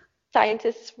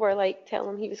 scientists were, like,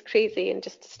 telling him he was crazy and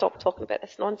just to stop talking about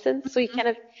this nonsense. So he kind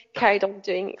of carried on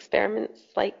doing experiments,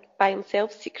 like, by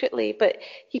himself secretly. But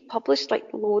he published,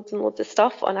 like, loads and loads of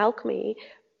stuff on alchemy,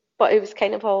 but it was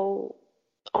kind of all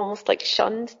almost, like,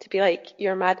 shunned to be like,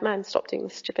 you're a madman, stop doing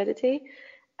this stupidity.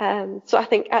 So I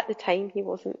think at the time he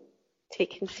wasn't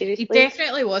taken seriously. He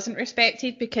definitely wasn't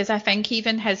respected, because I think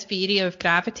even his theory of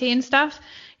gravity and stuff,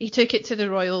 he took it to the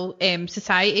Royal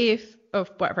Society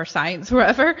of whatever science,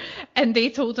 whatever, and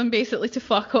they told him basically to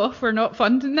fuck off, we're not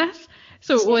funding this.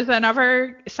 So it was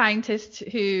another scientist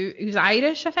who's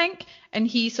Irish, I think, and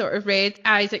he sort of read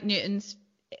Isaac Newton's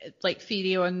like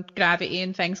theory on gravity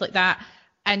and things like that,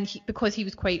 and because he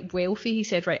was quite wealthy, he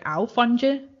said, right, I'll fund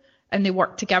you, and they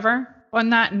worked together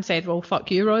on that and said, well,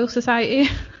 fuck you, Royal Society.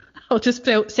 I'll just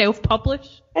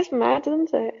self-publish. It's mad,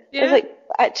 isn't it? Yeah. It's like,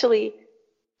 actually...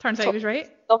 Turns out he was right.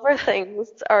 Other things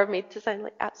are made to sound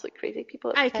like absolute crazy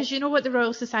people. Aye, because you know what the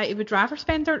Royal Society would rather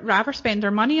spend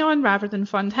their money on rather than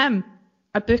fund him?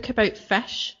 A book about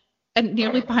fish, and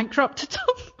nearly bankrupted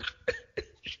him.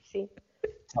 See.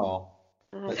 Oh.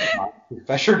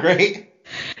 Fish are great.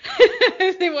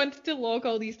 They wanted to log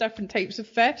all these different types of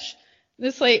fish. And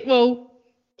it's like, well...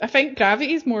 I think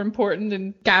gravity is more important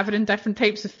than gathering different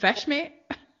types of fish, mate.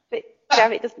 But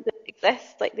gravity doesn't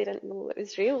exist. Like, they didn't know it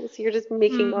was real, so you're just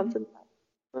making nonsense.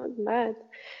 That's mad.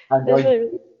 And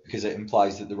really... because it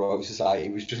implies that the Royal Society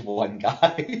was just one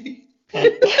guy.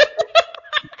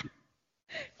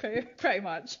 pretty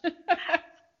much.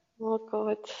 Oh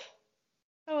god.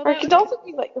 Or it could also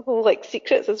be like the whole like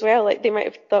secrets as well. Like, they might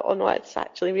have thought, oh no, it's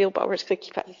actually real, but we're just gonna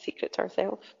keep it as a secret to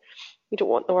ourselves. We don't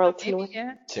want the world to know.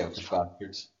 Yeah. Selfish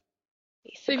bastards.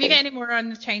 So have you got any more on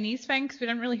the Chinese thing? Because we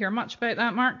didn't really hear much about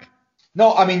that, Mark.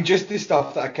 No, I mean, just the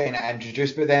stuff that I kind of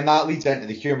introduced, but then that leads into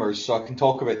the humours, so I can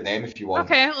talk about them if you want.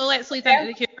 Okay, well, let's lead into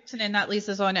the humours, and then that leads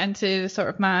us on into sort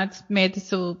of mad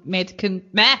medical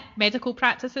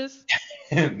practices.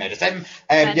 Medicine.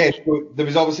 Yeah, so there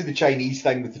was obviously the Chinese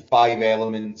thing with the 5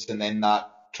 elements, and then that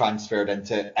transferred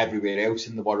into everywhere else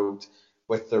in the world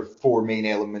with their 4 main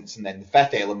elements, and then the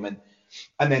 5th element.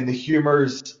 And then the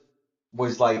humours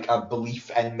was like a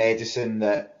belief in medicine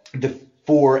that the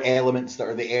 4 elements that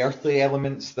are the earthly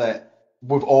elements, that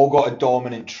we've all got a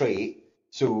dominant trait,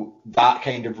 so that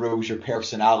kind of rules your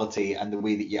personality and the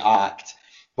way that you act,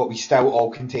 but we still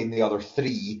all contain the other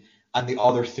 3, and the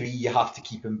other 3 you have to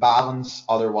keep in balance,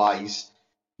 otherwise,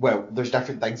 well, there's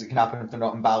different things that can happen if they're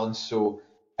not in balance, so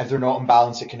if they're not in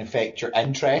balance it can affect your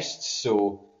interests,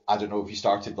 so I don't know if you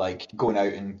started like going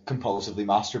out and compulsively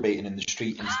masturbating in the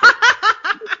street and stuff.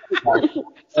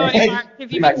 Sorry, Mark,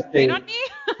 have you been spraying on me?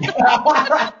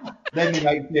 Then they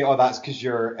might say, oh, that's because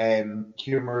your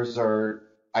humours are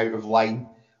out of line.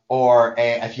 Or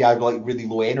if you have like really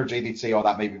low energy, they'd say, oh,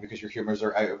 that might be because your humours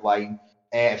are out of line.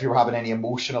 If you were having any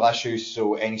emotional issues,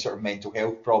 so any sort of mental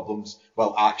health problems,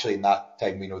 well, actually, in that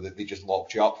time, we know that they just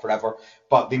locked you up forever.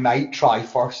 But they might try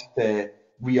first to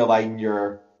realign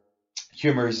your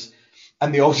humours.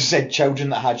 And they also said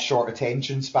children that had short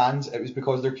attention spans, it was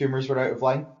because their humours were out of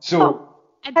line. So,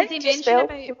 And how did they do you mention spell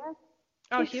about humour?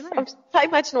 oh humour? I'm trying to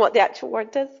imagine what the actual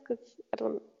word is, because I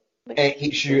don't.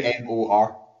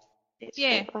 HUMOR.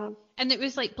 Yeah. And it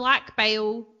was like black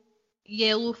bile,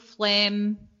 yellow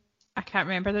phlegm. I can't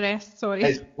remember the rest. Sorry.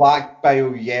 It's black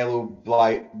bile, yellow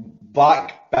black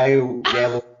bile,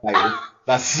 yellow bile.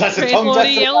 That's a Red tongue lorry,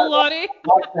 twister. yellow lorry.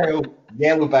 Black bile,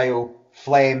 yellow bile,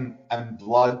 phlegm, and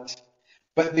blood.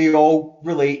 But they all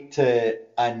relate to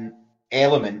an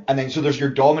element. And then so there's your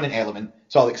dominant element.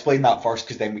 So I'll explain that first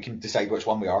because then we can decide which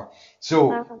one we are.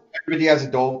 So everybody has a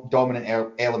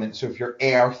dominant element. So if you're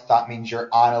earth, that means you're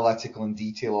analytical and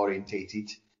detail orientated.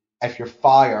 If you're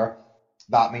fire,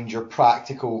 that means you're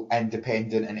practical,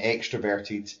 independent, and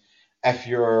extroverted. If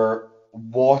you're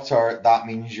water, that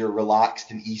means you're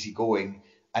relaxed and easygoing.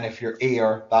 And if you're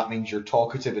air, that means you're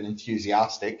talkative and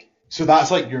enthusiastic. So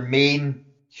that's like your main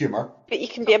humour. But you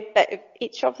can be a bit of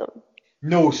each of them.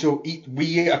 No, so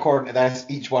we, according to this,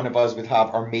 each one of us would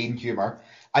have our main humour.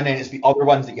 And then it's the other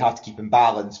ones that you have to keep in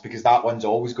balance because that one's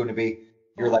always going to be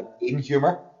your like main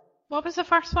humour. What was the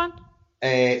first one?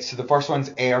 So the first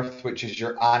one's earth, which is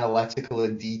your analytical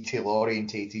and detail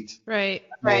orientated. Right.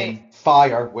 Then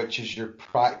fire, which is your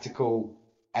practical,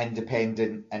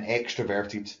 independent, and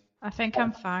extroverted. I think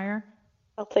I'm fire.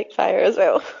 I'll take fire as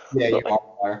well. Yeah, you are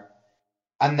fire.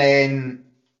 And then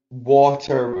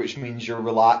water, which means you're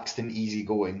relaxed and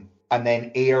easygoing. And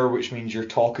then air, which means you're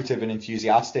talkative and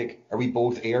enthusiastic. Are we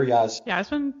both air, Yaz?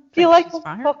 Jasmine. I feel like I'm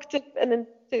fire. talkative and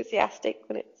enthusiastic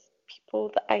when it's people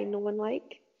that I know and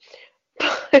like.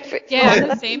 If it's Yeah, not,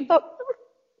 the same.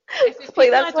 If it's Like, people I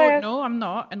that's why don't know, I'm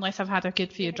not, unless I've had a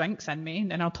good few drinks in me, and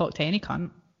then I'll talk to any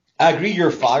cunt. I agree,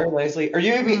 you're fire, Leslie. Are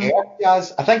you maybe air,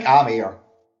 Yaz? I think I'm air.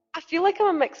 I feel like I'm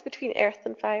a mix between earth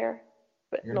and fire,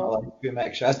 but You're no. not allowed to be a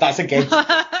mixture. That's against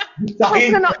Why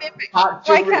can I not be a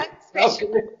mixture? Why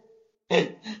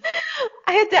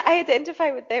can't I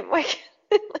identify with them? Why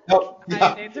can't No, I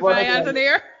identify as an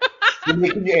air. You're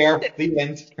making you air. The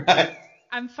end.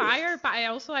 I'm fire, but I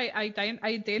also I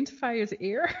identify as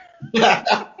air. I'm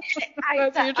That's what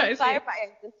you're trying to say. fire, but I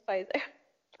identify as air.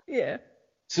 Yeah.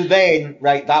 So then,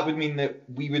 right, that would mean that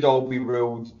we would all be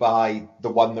ruled by the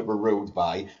one that we're ruled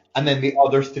by, and then the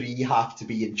other three have to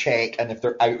be in check, and if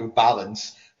they're out of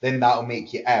balance, then that'll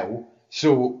make you ill.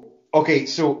 So, okay,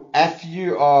 so if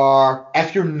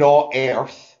you're not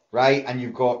earth, right, and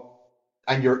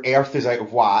your earth is out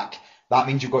of whack, that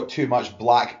means you've got too much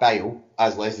black bile,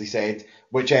 as Leslie said,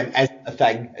 which isn't a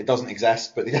thing. It doesn't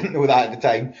exist, but they didn't know that at the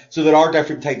time. So there are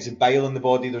different types of bile in the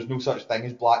body. There's no such thing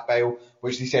as black bile,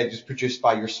 which they said is produced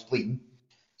by your spleen.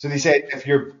 So they said if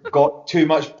you've got too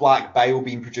much black bile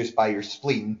being produced by your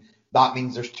spleen, that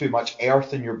means there's too much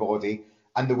earth in your body.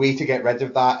 And the way to get rid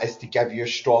of that is to give you a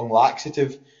strong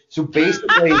laxative. So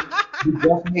basically, we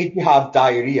just made you have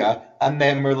diarrhea, and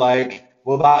then we're like,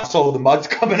 well, that's all the mud's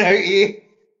coming out of you.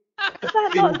 Is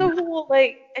that not the whole,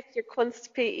 like, if you're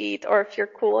constipated or if your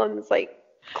colon's, like,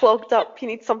 clogged up, you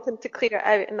need something to clear it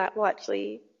out and that will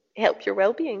actually help your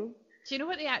well-being? Do you know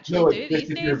what they actually No, do these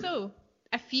days, though?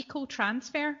 A fecal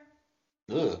transfer.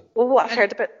 Ugh. Well, what I've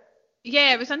heard about.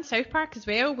 Yeah, it was in South Park as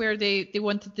well, where they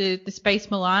wanted the spice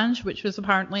melange, which was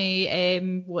apparently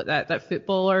that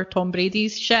footballer Tom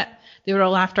Brady's shit. They were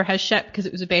all after his shit because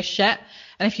it was the best shit.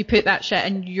 And if you put that shit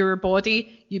in your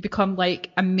body, you become like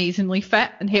amazingly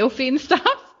fit and healthy and stuff.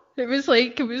 It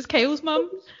was Kyle's mum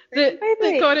that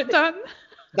got it done.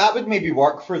 That would maybe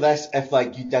work for this if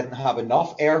like you didn't have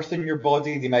enough earth in your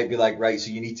body. They might be like, right,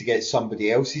 so you need to get somebody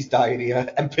else's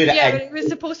diarrhea and put it Yeah, in. but it was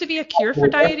supposed to be a cure for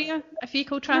diarrhea. A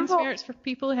fecal transfer. It's for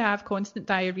people who have constant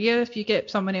diarrhea. If you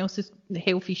get someone else's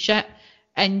healthy shit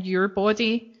in your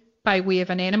body by way of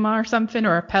an enema or something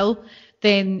or a pill,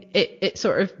 then it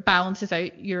sort of balances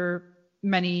out your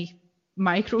mini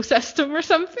microsystem or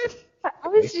something. I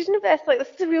was reading about this, like, this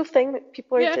is a real thing that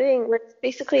people are doing, where it's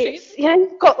basically,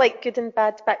 you've got, like, good and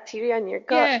bad bacteria in your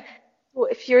gut. Yeah. Well,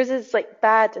 if yours is, like,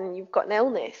 bad and you've got an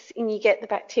illness, and you get the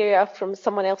bacteria from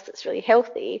someone else that's really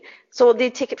healthy, so they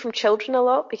take it from children a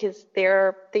lot because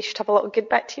they should have a lot of good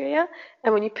bacteria,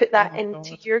 and when you put that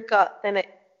into your gut, then it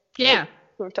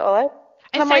moves it all out.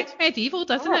 It sounds medieval,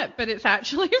 doesn't it? But it's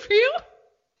actually real.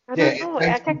 I don't know.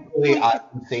 It sounds really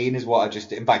insane is what I just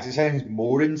did. In fact, it sounds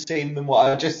more insane than what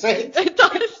I just said. It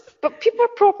does. But people are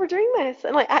proper doing this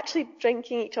and like actually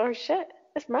drinking each other's shit.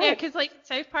 It's mad. Yeah, because like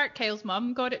South Park, Kyle's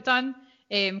mum got it done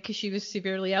because she was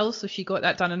severely ill, so she got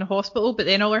that done in the hospital. But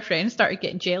then all her friends started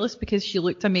getting jealous because she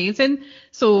looked amazing,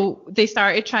 so they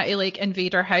started trying to like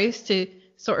invade her house to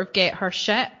sort of get her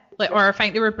shit. Like, or I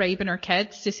think they were bribing her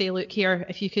kids to say, look here,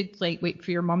 if you could like wait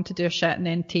for your mum to do a shit and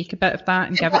then take a bit of that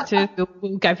and give it to us,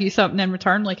 we'll give you something in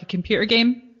return, like a computer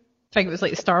game. I think it was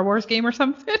like the Star Wars game or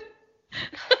something.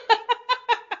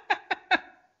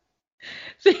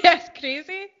 So yeah, it's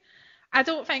crazy. I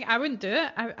don't think I wouldn't do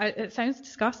it. It sounds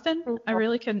disgusting. I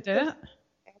really couldn't do it.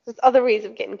 There's other ways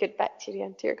of getting good bacteria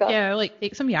into your gut. Yeah, like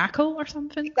take some Yakult or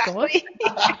something. Exactly.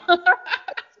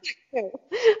 Or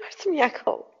some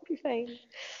Yakult. Be fine.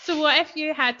 So what if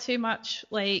you had too much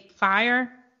like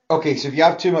fire? Okay, so if you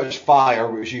have too much fire,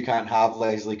 which you can't have,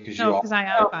 Leslie, because No, because I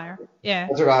have fire. Yeah.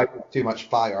 Too much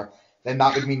fire, then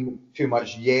that would mean too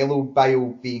much yellow bile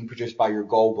being produced by your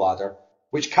gallbladder,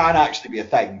 which can actually be a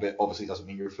thing, but obviously doesn't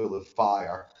mean you're full of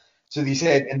fire. So they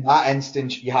said in that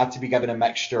instance, you had to be given a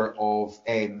mixture of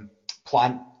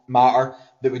plant matter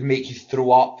that would make you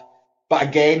throw up. But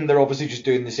again, they're obviously just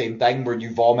doing the same thing where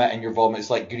you vomit and your vomit's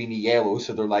like greeny yellow.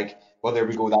 So they're like, well, there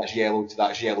we go, that's yellow, so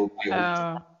that's yellow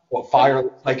bile. What fire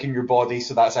looks like in your body,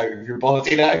 so that's out of your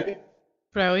body now.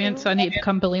 Brilliant. So I need to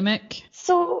become bulimic.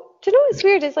 So do you know what's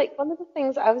weird is like one of the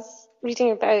things I was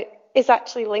reading about is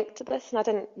actually linked to this, and I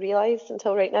didn't realise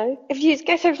until right now. If you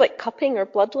guys have like cupping or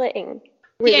bloodletting,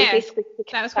 where they basically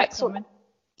that was quite common.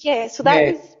 Yeah, so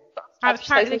that was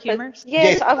part of the humours.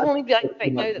 Yeah, so I've only realised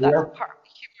right now that that's part of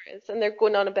the humours, and they're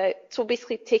going on about so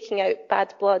basically taking out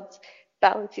bad blood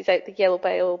balances out the yellow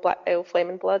bile, black bile, phlegm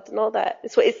and blood, and all that.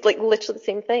 So it's like literally the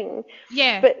same thing.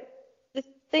 Yeah. But the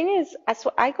thing is,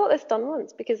 so I got this done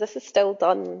once because this is still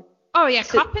done. Oh yeah,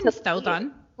 cupping's still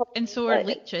done, and so are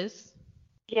leeches.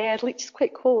 Yeah, leech is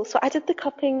quite cool. So I did the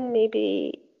cupping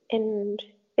maybe in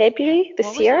February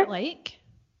this year. What was it like?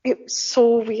 It was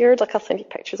so weird. Like I'll send you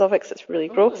pictures of it because it's really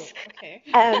gross. Okay.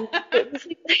 It was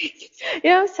like,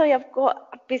 I was telling you, I've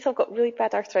got really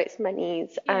bad arthritis in my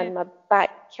knees, and my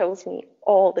back kills me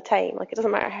all the time. Like it doesn't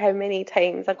matter how many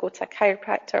times I go to a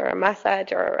chiropractor or a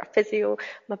massage or a physio,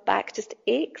 my back just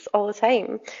aches all the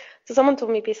time. So someone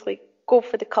told me basically go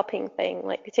for the cupping thing.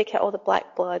 Like they take out all the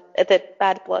black blood, the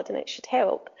bad blood, and it should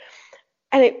help.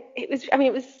 And it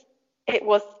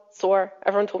was sore.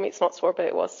 Everyone told me it's not sore, but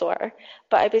it was sore.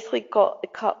 But I basically got the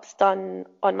cups done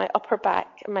on my upper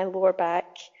back and my lower back,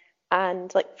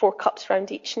 and like 4 cups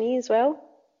around each knee as well.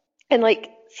 And like,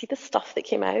 see the stuff that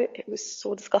came out? It was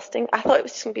so disgusting. I thought it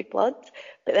was just going to be blood,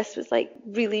 but this was like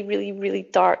really, really, really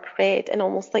dark red and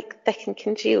almost like thick and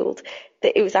congealed,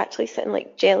 that it was actually sitting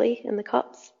like jelly in the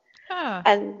cups.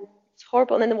 And it's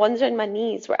horrible. And then the ones around my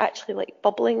knees were actually like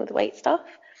bubbling with white stuff.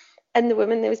 And the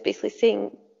woman there was basically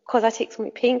saying, because I take so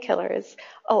many painkillers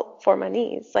for my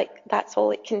knees, like that's all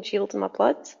like congealed in my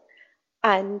blood.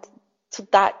 And so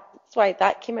that's why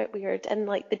that came out weird. And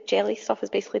like the jelly stuff is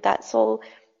basically, that's all,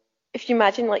 if you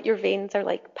imagine like your veins are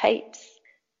like pipes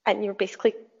and you're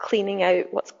basically cleaning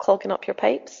out what's clogging up your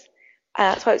pipes.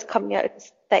 That's why it was coming out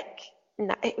as thick.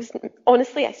 It was,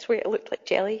 honestly, I swear it looked like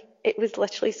jelly. It was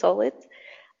literally solid.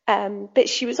 But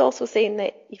she was also saying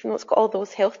that even though it's got all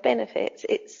those health benefits,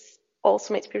 it's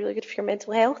also meant to be really good for your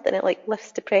mental health, and it like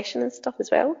lifts depression and stuff as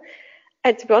well.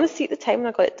 And to be honest, see, at the time when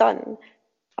I got it done,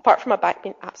 apart from my back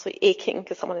being absolutely aching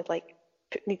because someone had like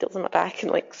put needles in my back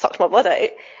and like sucked my blood out,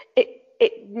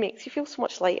 it makes you feel so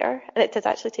much lighter, and it did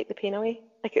actually take the pain away.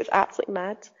 Like it was absolutely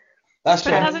mad. But it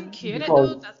doesn't cure it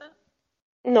though, does it?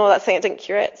 No, that's saying it didn't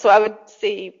cure it. So I would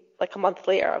say like a month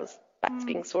later I was back to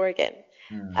being sore again.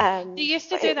 They used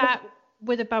to do that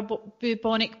with the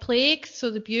bubonic plague, so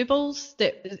the buboes,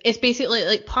 that it's basically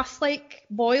like pus-like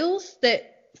boils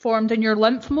that formed in your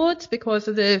lymph nodes because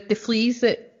of the fleas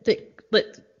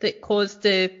that caused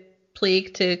the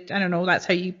plague to, I don't know, that's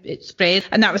how it spread.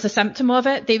 And that was a symptom of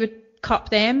it. They would cup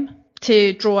them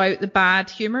to draw out the bad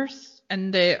humours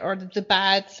and the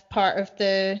bad part of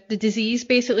the disease,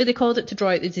 basically they called it, to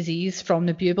draw out the disease from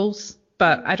the buboes.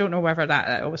 But I don't know whether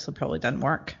that obviously probably didn't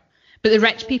work. But the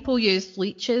rich people used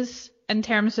leeches in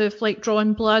terms of like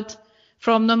drawing blood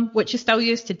from them, which is still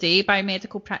used today by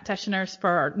medical practitioners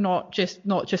for not just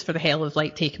for the hell of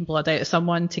like taking blood out of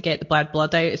someone to get the bad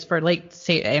blood out. It's for like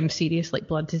say serious like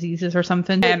blood diseases or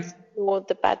something.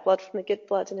 The bad blood from the good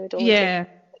blood, and we don't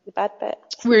take the bad bit.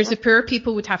 Whereas the poor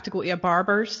people would have to go to a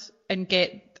barber's and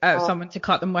get someone to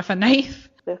cut them with a knife.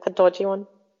 Like a dodgy one.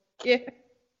 Yeah.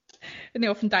 And they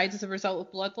often died as a result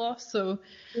of blood loss, so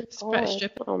it's pretty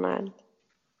stupid. Oh man.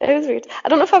 It was weird. I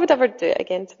don't know if I would ever do it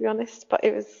again, to be honest, but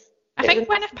it was I think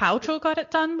Gwyneth Paltrow got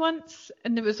it done once,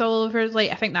 and it was all over,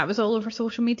 like, I think that was all over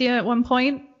social media at one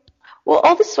point. Well,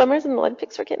 all the swimmers in the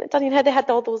Olympics were getting it done. You know, they had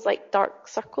all those like dark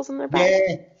circles in their back.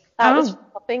 Yeah. That was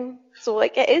flipping. So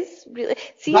like it is really.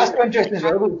 See, that's interesting as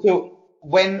well. So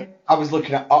when I was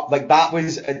looking it up, like that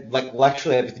was like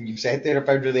literally everything you said there I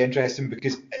found really interesting,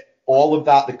 because all of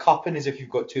that, the cupping is if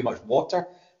you've got too much water,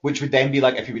 which would then be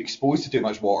like if you were exposed to too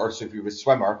much water. So if you were a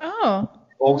swimmer,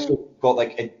 also got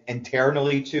like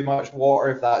internally too much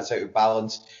water, if that's out of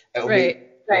balance, it'll make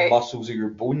your muscles or your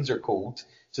bones are cold.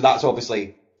 So that's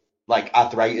obviously like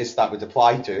arthritis that would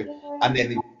apply to. And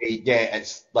then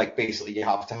it's like basically you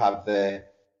have to have the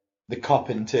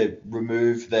cupping to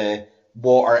remove the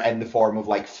water in the form of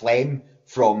like phlegm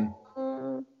from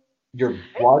your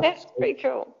blood. That's pretty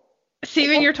cool. See,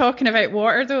 when you're talking about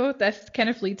water though, this kind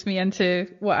of leads me into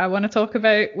what I want to talk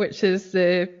about, which is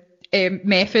the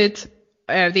method,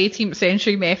 the 18th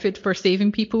century method for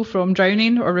saving people from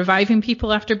drowning or reviving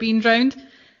people after being drowned.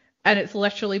 And it's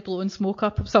literally blowing smoke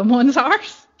up someone's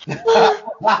arse.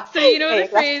 So you know the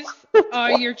phrase, "Oh,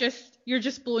 you're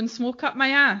just blowing smoke up my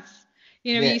ass."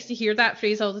 You know, we used to hear that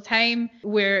phrase all the time,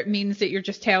 where it means that you're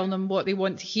just telling them what they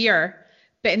want to hear.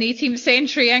 But in 18th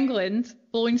century England,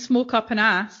 blowing smoke up an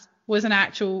ass was an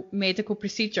actual medical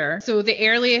procedure. So the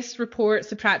earliest reports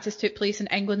the practice took place in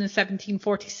England in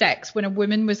 1746, when a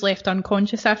woman was left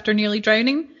unconscious after nearly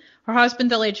drowning. Her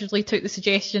husband allegedly took the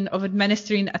suggestion of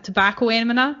administering a tobacco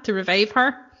enema to revive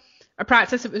her, a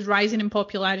practice that was rising in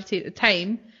popularity at the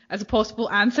time as a possible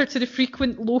answer to the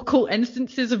frequent local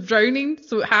instances of drowning.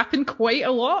 So it happened quite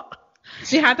a lot.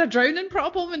 They had a drowning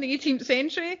problem in the 18th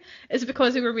century. Is it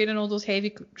because they were wearing all those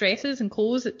heavy dresses and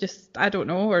clothes? It just, I don't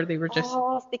know, or they were just...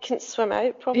 Oh, they couldn't swim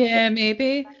out, probably. Yeah,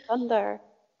 maybe. Under.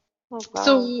 Oh, wow.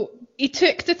 So he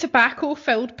took the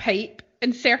tobacco-filled pipe,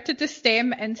 inserted the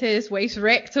stem into his wife's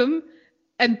rectum,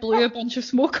 and blew a bunch of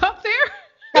smoke up there.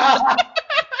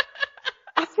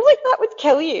 I feel like that would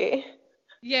kill you.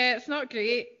 Yeah, it's not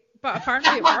great, but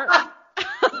apparently it worked.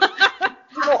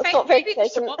 It's not very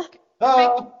pleasant.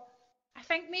 I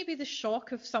think maybe the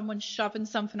shock of someone shoving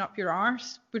something up your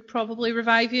arse would probably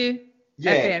revive you.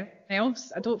 Yeah. If anything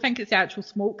else. I don't think it's the actual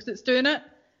smoke that's doing it.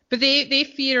 But they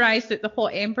theorised that the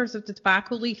hot embers of the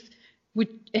tobacco leaf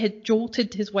had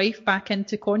jolted his wife back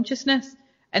into consciousness,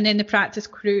 and then the practice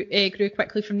grew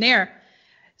quickly from there.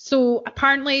 So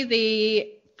apparently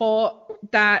they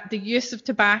thought that the use of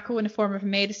tobacco in the form of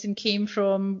medicine came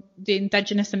from the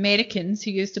indigenous Americans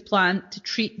who used the plant to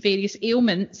treat various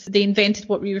ailments. They invented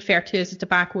what we refer to as a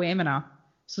tobacco enema.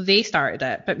 So they started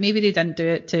it, but maybe they didn't do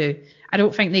it to, I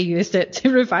don't think they used it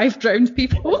to revive drowned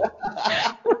people.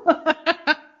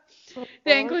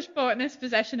 The English botanist,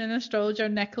 physician and astrologer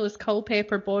Nicholas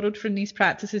Culpeper borrowed from these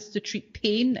practices to treat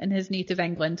pain in his native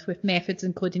England, with methods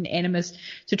including enemas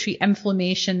to treat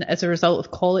inflammation as a result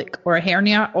of colic or a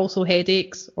hernia, also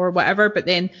headaches or whatever. But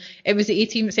then it was the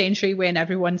 18th century when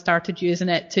everyone started using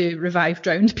it to revive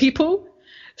drowned people.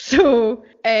 So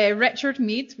Richard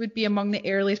Mead would be among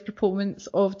the earliest proponents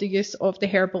of the use of the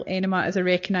herbal enema as a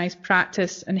recognised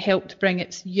practice, and helped bring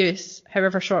its use,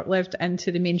 however short-lived,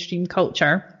 into the mainstream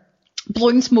culture.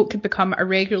 Blowing smoke had become a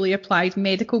regularly applied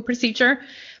medical procedure,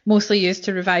 mostly used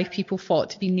to revive people thought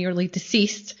to be nearly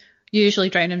deceased, usually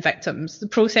drowning victims. The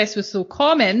process was so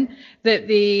common that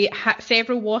they had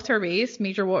several waterways,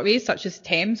 major waterways such as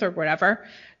Thames or wherever,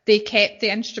 they kept the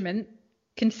instrument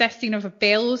consisting of a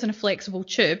bellows and a flexible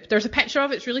tube. There's a picture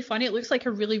of it, it's really funny. It looks like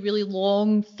a really, really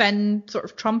long, thin sort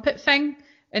of trumpet thing.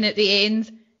 And at the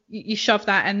end, you shove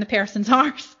that in the person's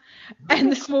arse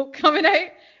and the smoke coming out.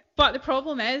 But the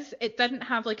problem is, it didn't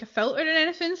have like a filter or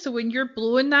anything. So when you're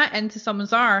blowing that into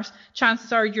someone's arse,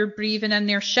 chances are you're breathing in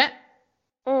their shit,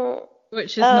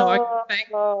 which is not a good thing.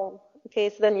 Oh. Okay,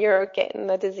 so then you're getting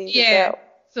the disease as well.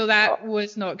 So that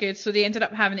was not good. So they ended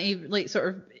up having to like sort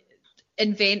of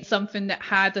invent something that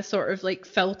had a sort of like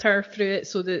filter through it,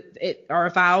 so that it, or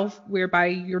a valve whereby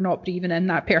you're not breathing in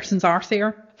that person's arse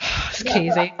there. It's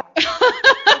crazy.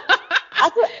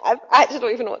 I actually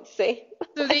don't even know what to say.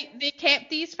 So they kept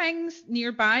these things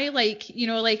nearby, like, you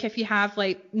know, like if you have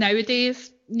like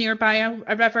nowadays nearby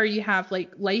a river, you have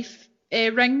like life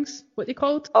rings, what they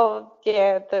called? Oh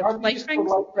yeah, the life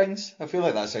rings. I feel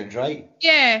like that sounds right.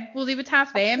 Yeah, well they would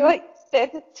have them. I feel like you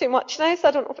said it too much now, so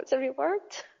I don't know if it's a real word.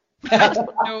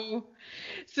 No.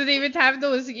 So they would have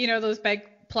those, you know, those big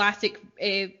plastic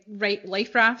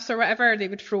life rafts or whatever they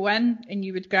would throw in, and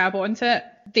you would grab onto it.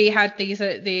 They had these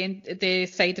at the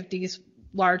side of these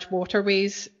large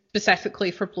waterways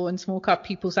specifically for blowing smoke up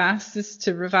people's asses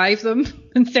to revive them.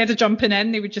 Instead of jumping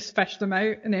in, they would just fish them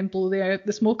out and then blow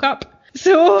the smoke up.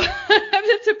 So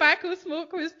the tobacco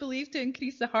smoke was believed to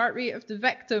increase the heart rate of the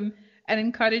victim and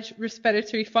encourage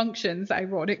respiratory functions,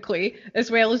 ironically, as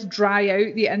well as dry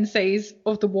out the insides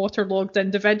of the waterlogged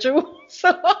individual.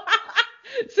 So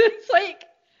it's like,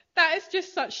 that is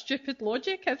just such stupid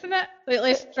logic, isn't it?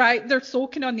 Like, they're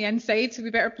soaking on the inside, so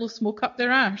we better blow smoke up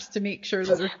their arse to make sure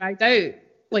that they're dried out,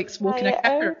 like smoking a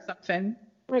kipper or something.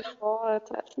 Oh my God,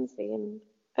 that's insane.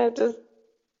 I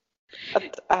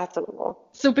don't know.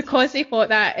 So because they thought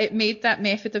that it made that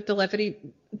method of delivery,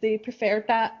 they preferred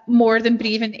that more than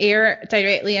breathing air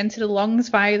directly into the lungs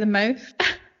via the mouth.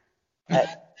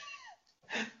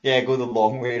 Yeah, go the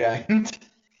long way around.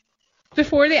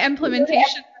 Before the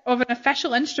implementation of an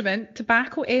official instrument,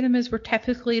 tobacco enemas were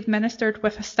typically administered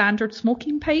with a standard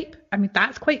smoking pipe. I mean,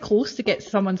 that's quite close to get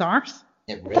someone's arse.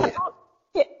 It really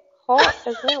get hot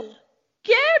as well.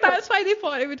 Yeah, that's why they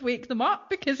thought it would wake them up,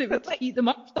 because it would heat them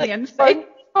up from the inside.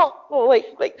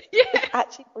 It's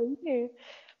actually burn you.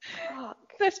 Fuck.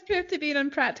 This proved to be an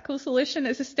impractical solution,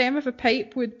 as the stem of a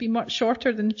pipe would be much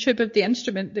shorter than the tube of the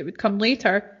instrument that would come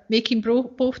later, making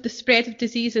both the spread of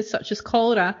diseases such as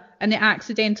cholera and the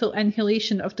accidental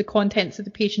inhalation of the contents of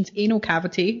the patient's anal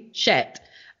cavity, an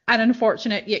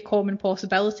unfortunate yet common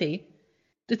possibility.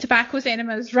 The tobacco's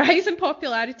enemas rise in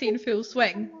popularity in full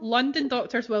swing. London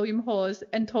doctors William Hawes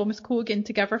and Thomas Cogan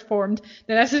together formed,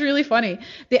 now this is really funny,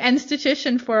 the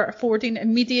Institution for Affording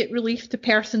Immediate Relief to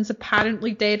Persons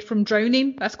Apparently Dead from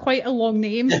Drowning. That's quite a long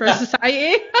name for a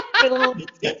society.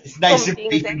 It's nice and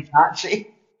big and catchy.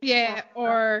 Yeah,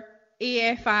 or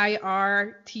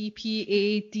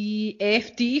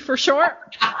AFIRTPADFD for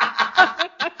short.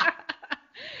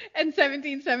 In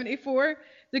 1774,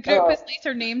 the group was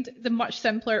later named the much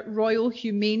simpler Royal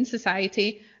Humane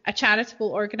Society, a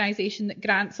charitable organisation that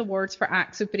grants awards for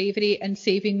acts of bravery and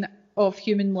saving of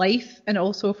human life, and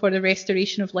also for the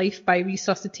restoration of life by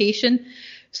resuscitation.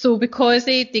 So because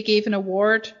they gave an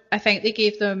award, I think they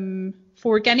gave them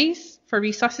 4 guineas for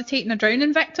resuscitating a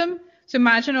drowning victim. So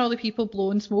imagine all the people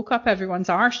blowing smoke up everyone's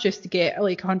arse just to get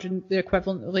like the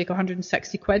equivalent of like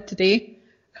 160 quid today.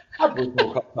 I'd blow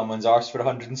smoke up someone's arse for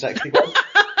 160 quid.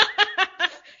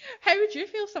 How would you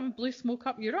feel if someone blew smoke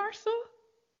up your arse, though?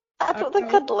 I don't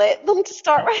think I'd let them to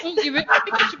start with. Well, you wouldn't,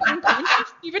 because you're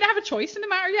unconscious. You wouldn't have a choice in the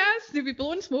matter, Yaz. They'd be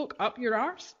blowing smoke up your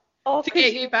arse to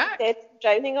get you back. Dead from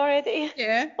drowning already.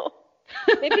 Yeah.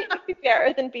 Maybe it would be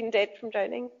better than being dead from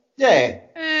drowning. Yeah.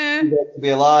 You get to be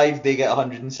alive, they get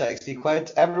 160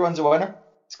 quid. Everyone's a winner.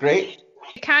 It's great.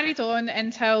 It carried on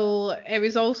until it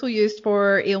was also used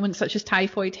for ailments such as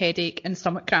typhoid, headache, and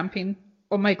stomach cramping.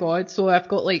 Oh my God, so I've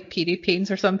got like period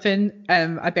pains or something.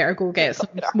 I better go get some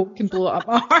smoke and blow it up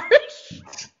my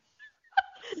arse.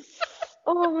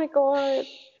 Oh my God.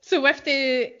 So with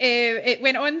it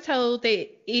went on until the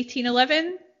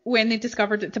 1811 when they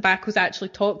discovered that tobacco is actually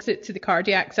toxic to the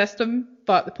cardiac system,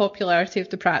 but the popularity of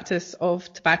the practice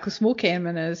of tobacco smoking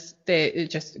it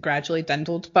just gradually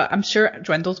dwindled. But I'm sure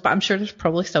there's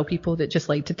probably still people that just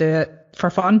like to do it for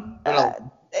fun.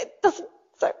 It doesn't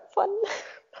sound fun.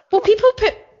 Well, people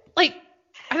put, like,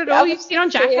 I don't know, you've seen on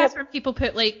Jackass where people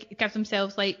put, like, give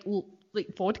themselves, like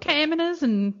vodka enemas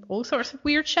and all sorts of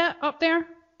weird shit up there.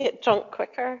 Get drunk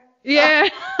quicker. Yeah.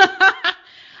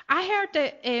 I heard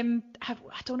that, I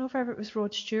don't know if ever it was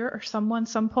Rod Stewart or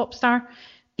some pop star.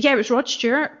 Yeah, it was Rod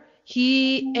Stewart.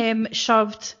 He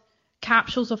shoved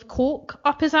capsules of Coke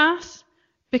up his ass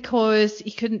because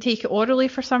he couldn't take it orally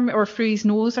or through his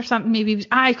nose or something. Maybe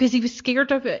because he was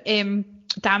scared of it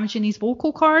damaging his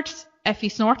vocal cords if he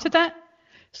snorted it,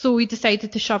 so he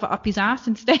decided to shove it up his ass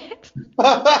instead.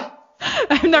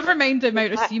 Never mind the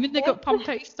amount of semen that got pumped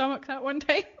out his stomach that one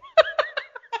time.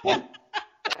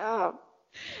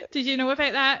 Did you know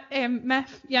about that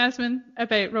myth, Yasmin,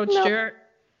 about Rod Stewart?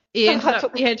 He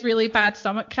had really bad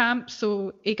stomach cramps,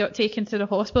 so he got taken to the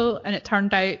hospital, and it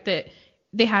turned out that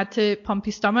they had to pump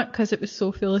his stomach because it was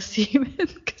so full of semen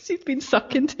because he'd been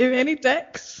sucking too many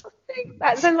dicks.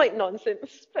 That sounds like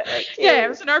nonsense. But yeah, it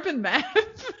was an urban myth.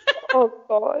 Oh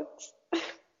God.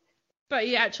 But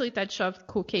he actually did shove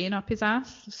cocaine up his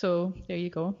ass, so there you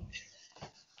go.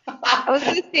 I was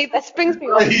going to say, this brings me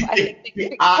on. I think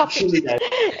he actually did.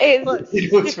 He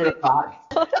looks for a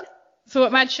fact. So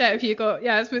what mad shit have you got,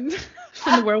 Yasmin,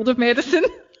 from the world of medicine?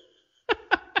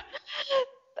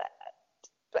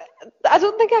 I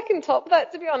don't think I can top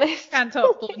that, to be honest. Can't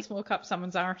top blowing smoke up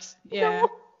someone's arse. Yeah. No,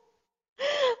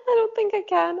 I don't think I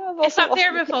can. It's up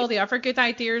there with all the other good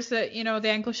ideas that,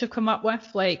 the English have come up with,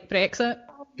 like Brexit.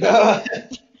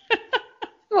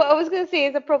 What I was going to say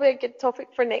is probably a good topic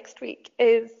for next week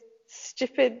is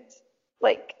stupid,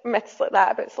 like, myths like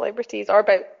that about celebrities or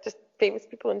about just famous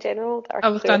people in general that are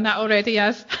I've done that already,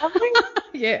 yes.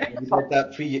 Yeah. You did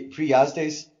that pre-Yaz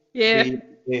days? Yeah.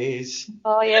 Pre-days.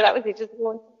 Oh yeah, that was ages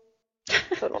ago.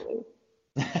 Don't know.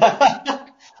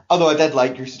 Although I did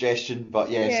like your suggestion, but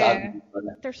yes, Yeah.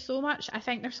 I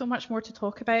think there's so much more to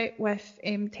talk about with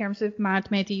in terms of mad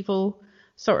medieval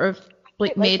sort of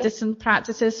like medicine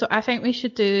practices. So I think we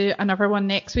should do another one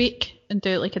next week and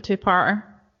do it like a 2-parter.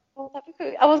 Oh, that'd be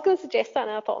cool. I was going to suggest that,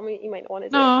 and I thought you might not want to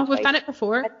do it. No, we've done it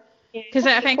before. Because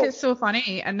I think it's so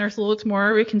funny, and there's loads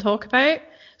more we can talk about.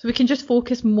 So we can just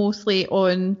focus mostly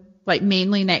on, like,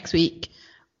 mainly next week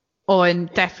on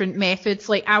different methods.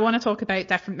 Like, I want to talk about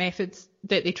different methods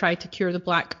that they tried to cure the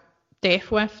Black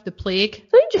Death with, the plague.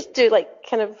 So you just do like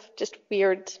kind of just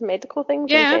weird medical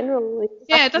things in general. Like,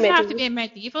 it doesn't have to be in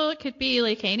medieval. It could be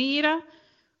like any era.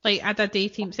 Like I did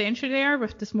 18th century there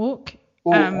with the smoke.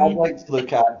 Well, I'd like to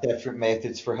look at different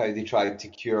methods for how they tried to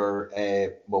cure,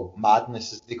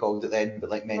 madness as they called it then, but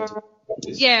like mental.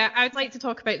 Yeah, I'd like to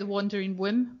talk about the wandering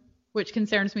womb, which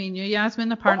concerns me and you,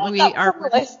 Yasmin. Apparently, we are. On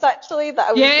the list actually that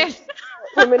I was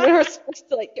women who are supposed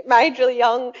to like get married really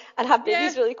young and have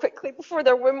babies really quickly before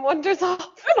their womb wanders off.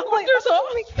 And I'm like,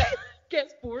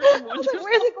 gets bored and wanders off.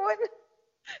 Where's it going?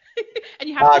 And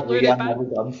you have to learn it back. I've never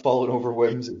done falling over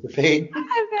wombs at the pain.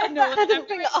 I didn't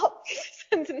bring it up. It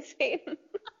sounds insane.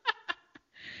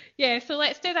 Yeah, so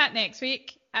let's do that next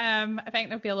week. I think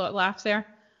there'll be a lot of laughs there.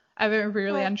 I think it'll be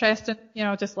really interesting,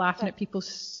 just laughing at people's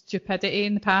stupidity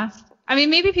in the past. I mean,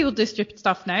 maybe people do stupid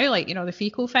stuff now, like, the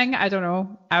fecal thing. I don't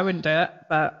know. I wouldn't do it,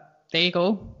 but there you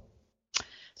go.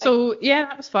 So, yeah,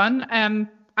 that was fun.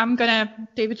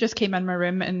 David just came in my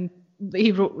room and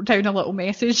he wrote down a little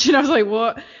message and I was like,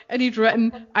 what? And he'd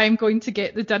written, I'm going to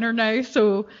get the dinner now.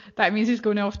 So that means he's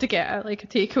going off to get a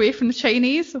takeaway from the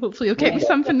Chinese. So hopefully he'll get me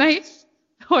something nice.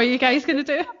 What are you guys going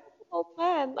to do? Oh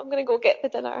man, I'm going to go get the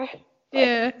dinner.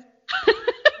 Yeah.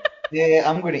 Yeah,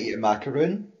 I'm going to eat a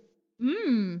macaroon.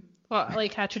 What,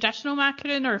 like a traditional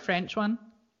macaroon or a French one?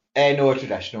 No, a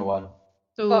traditional one.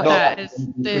 So that is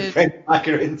the French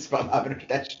macaroons, but I'm having a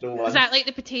traditional one. Is that like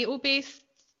the potato base?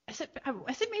 Is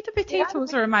it made of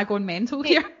potatoes or am I going mental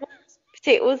here?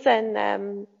 Potatoes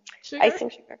and icing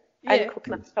sugar and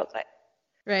coconut chocolate.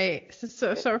 Right,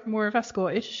 so sort of more of a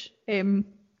Scottish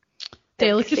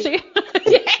delicacy.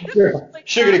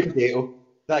 Sugary potato.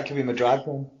 That could be my drag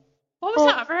one. What was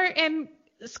that other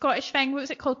Scottish thing? What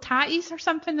was it called? Tatties or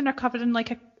something? And they're covered in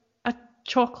like a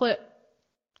chocolate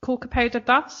cocoa powder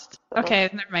dust. Okay,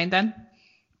 never mind then.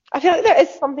 I feel like there is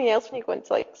something else when you go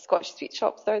into like Scottish sweet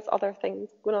shops. There's other things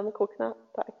going on the coconut,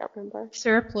 but I can't remember.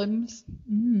 Sour plums.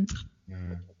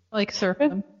 Like sour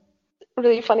plum.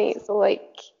 Really funny. So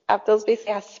like Abdul's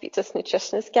basically has to speak to this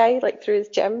nutritionist guy like through his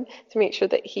gym to make sure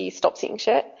that he stops eating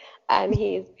shit, and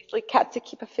he's like had to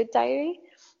keep a food diary.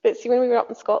 But see, when we were up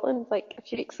in Scotland like a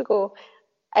few weeks ago,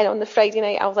 and on the Friday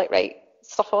night I was like, right,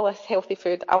 stuff all this healthy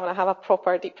food. I want to have a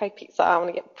proper deep fried pizza. I want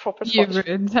to get proper. You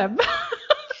ruined him.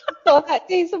 So that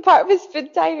day, so part of his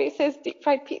food diary says deep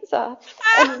fried pizza,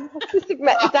 and he has to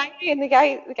submit the diary. And the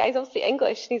guy's obviously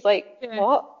English, and he's like,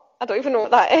 "What? I don't even know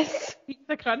what that is."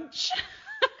 Pizza crunch.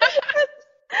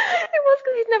 It was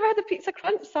because he'd never had a pizza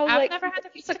crunch. So I was I've like, never had a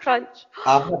pizza crunch.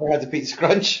 I've never had a pizza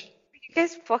crunch. Are you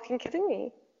guys fucking kidding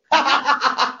me?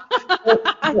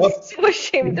 I'm so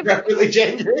ashamed of it. Really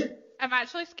genuine. I'm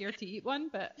actually scared to eat one,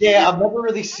 but yeah, I've never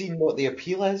really seen what the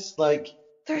appeal is. Like,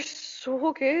 they're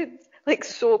so good. Like,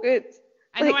 so good.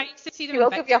 I know, I used to see them. You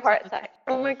will give you a heart attack.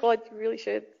 Oh my god, you really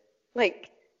should. Like,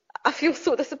 I feel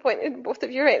so disappointed in both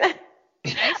of you right now.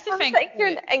 I'm like you're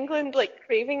in England, like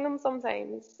craving them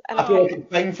sometimes. And I feel like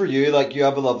it's fine for you. Like, you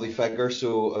have a lovely figure,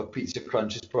 so a pizza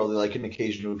crunch is probably like an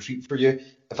occasional treat for you.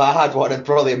 If I had one, I'd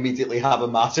probably immediately have a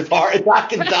massive heart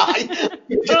attack and die.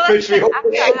 After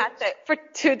I had it for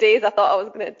 2 days, I thought I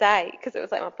was going to die because it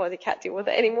was like my body can't deal with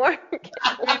it anymore.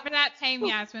 Remember that time,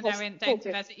 Yasmin, I went down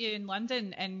to visit you in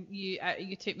London and you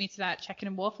took me to that chicken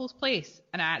and waffles place,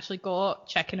 and I actually got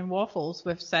chicken and waffles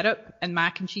with syrup and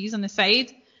mac and cheese on the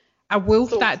side. I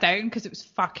wolfed that down because it was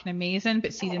fucking amazing,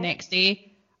 but see, the next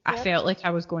day I felt like I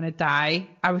was going to die.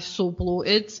 I was so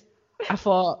bloated. I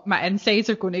thought my insides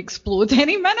are going to explode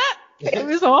any minute. It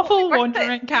was awful wandering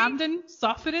around Camden,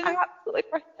 suffering. I'm absolutely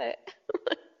worth it.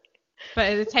 But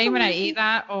at the time when I ate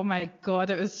that, oh my god,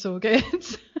 it was so good.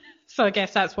 So I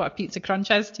guess that's what a pizza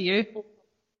crunch is to you.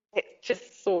 It's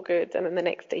just so good, and then the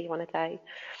next day you want to die.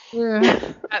 Yeah,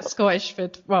 that's Scottish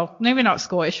food. Well, maybe not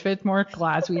Scottish food, more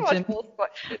Glaswegian.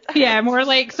 Yeah, more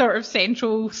like sort of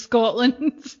central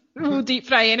Scotland. We'll deep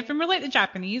fry anything. We're like the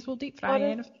Japanese, we'll deep fry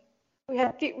anything. We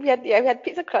had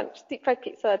pizza crunch, deep fried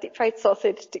pizza, deep fried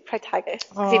sausage, deep fried haggis.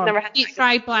 'Cause you've never had Deep haggis.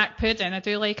 fried black pudding. I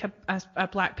do like a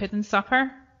black pudding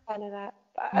supper. Fan of that.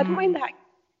 But I don't mind the haggis.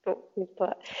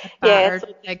 But A yeah, battered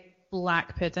so big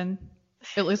black pudding.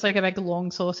 It looks like a big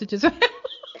long sausage as well.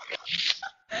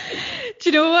 Do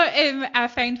you know what I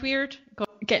find weird?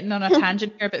 Getting on a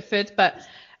tangent here about food, but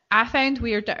I found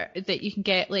weird that you can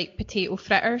get like potato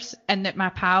fritters, and that my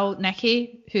pal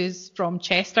Nikki, who's from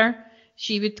Chester,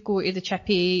 she would go to the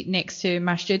chippy next to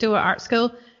my studio at art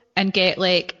school and get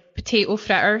like potato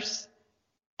fritters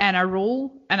in a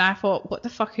roll, and I thought, what the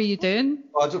fuck are you doing?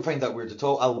 I don't find that weird at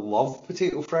all. I love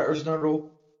potato fritters in a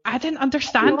roll. I didn't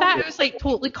understand that. It was like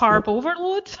totally carb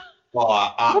overload. Oh,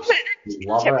 I absolutely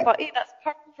love chip it. butty, that's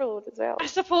carb overload as well. I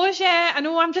suppose, yeah. I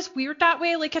know I'm just weird that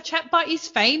way. Like a chip butty's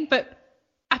fine, but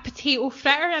a potato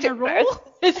fritter in a Chip roll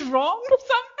fritters. is wrong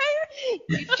somehow.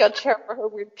 You judge her for her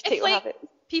weird It's potato like habits.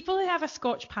 people who have a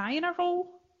Scotch pie in a roll.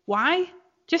 Why?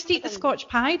 Just eat the Scotch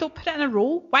pie. Don't put it in a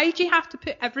roll. Why do you have to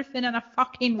put everything in a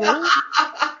fucking roll?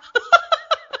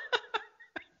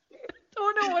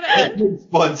 Don't know what it is.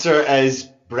 Sponsor is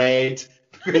bread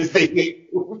because they hate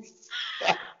rolls.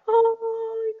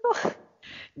 Oh my god.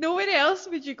 Nowhere else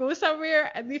would you go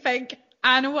somewhere and they think,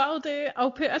 I know what I'll do.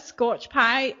 I'll put a Scotch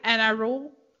pie in a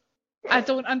roll. I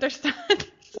don't understand.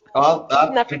 Never heard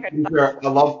that. I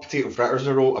love potato fritters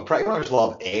in a roll. I pretty much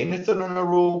love anything in a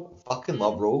roll. I fucking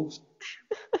love rolls.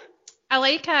 I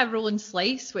like a rolling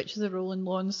slice, which is a rolling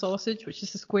lawn sausage, which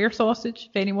is a square sausage,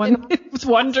 if anyone was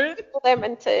wondering. Pull them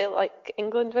into like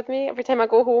England with me. Every time I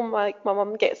go home, like my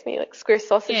mum gets me like square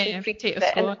sausage and free potato it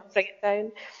and scones. bring it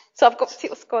down. So I've got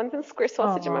potato scones and square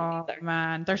sausage in my Oh freezer.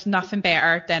 man, there's nothing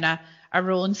better than a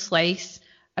rolling slice,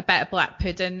 a bit of black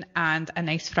pudding, and a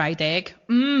nice fried egg.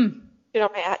 Mmm. You know,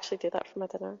 I might actually do that for my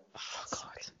dinner. Oh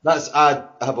god.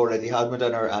 I have already had my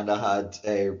dinner and I had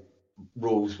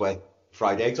rolls with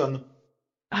fried eggs on them.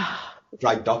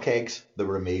 Fried duck eggs. They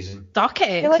were amazing. Duck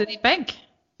eggs, like- are they big?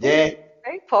 Yeah.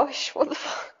 Very posh. What the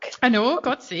fuck? I know,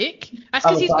 God's sake. That's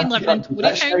because he's been living in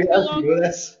Tory Town for long.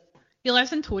 This. He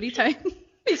lives in Tory Town.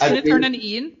 He's I going to do. turn into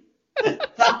Ian.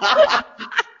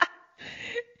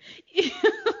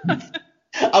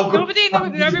 Nobody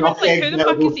was like, who the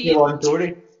fuck is Ian? On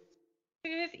Tory.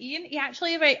 Who's Ian? He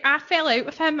actually, right, I fell out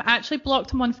with him. I actually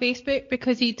blocked him on Facebook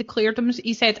because he declared him,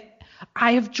 he said,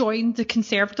 I have joined the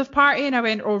Conservative Party. And I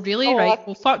went, oh really? Oh, right,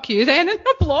 well fuck you then. And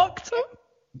I blocked him.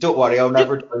 Don't worry, I'll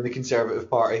never join the Conservative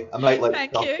Party. I might like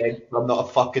Thank duck you. eggs, but I'm not a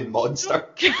fucking monster.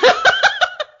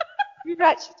 We were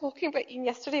actually talking about Ian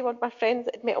yesterday. One of my friends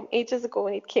had met him ages ago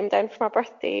and he came down for my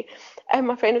birthday. And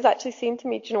my friend was actually saying to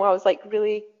me, do you know, I was like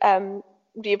really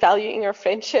reevaluating our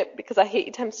friendship because I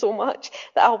hated him so much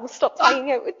that I almost stopped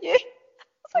hanging out with you. I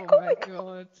was like, oh my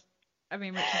god. I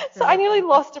mean, So I nearly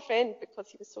lost a friend because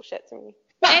he was so shit to me.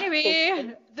 Anyway,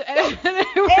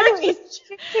 Anyways,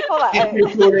 take all that If you're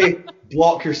out. Tory,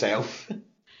 block yourself.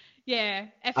 yeah,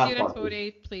 if I'm you're a fucking-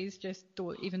 Tory, please just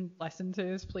don't even listen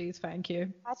to us, please, thank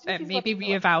you. Actually, he's Maybe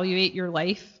listening. reevaluate your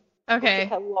life. Take Okay.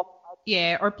 a lot.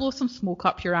 Yeah, or blow some smoke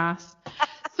up your ass.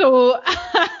 So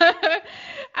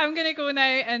I'm going to go now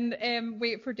and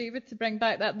wait for David to bring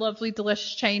back that lovely,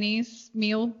 delicious Chinese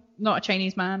meal. Not a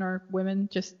Chinese man or woman,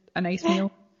 just a nice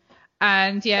meal.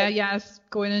 And yeah, yes,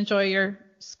 go and enjoy your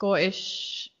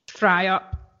Scottish fry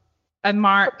up. And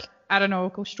Mark, I don't know,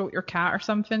 go stroke your cat or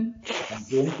something. I'm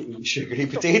going to eat sugary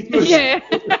potatoes. Yeah,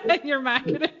 your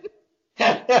macaron.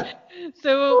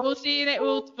 So we'll see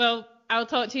you well, I'll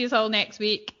talk to you all next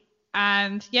week.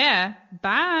 And yeah,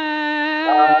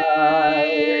 bye.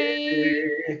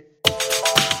 Bye.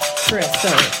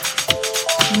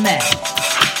 Crystal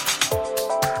Meth.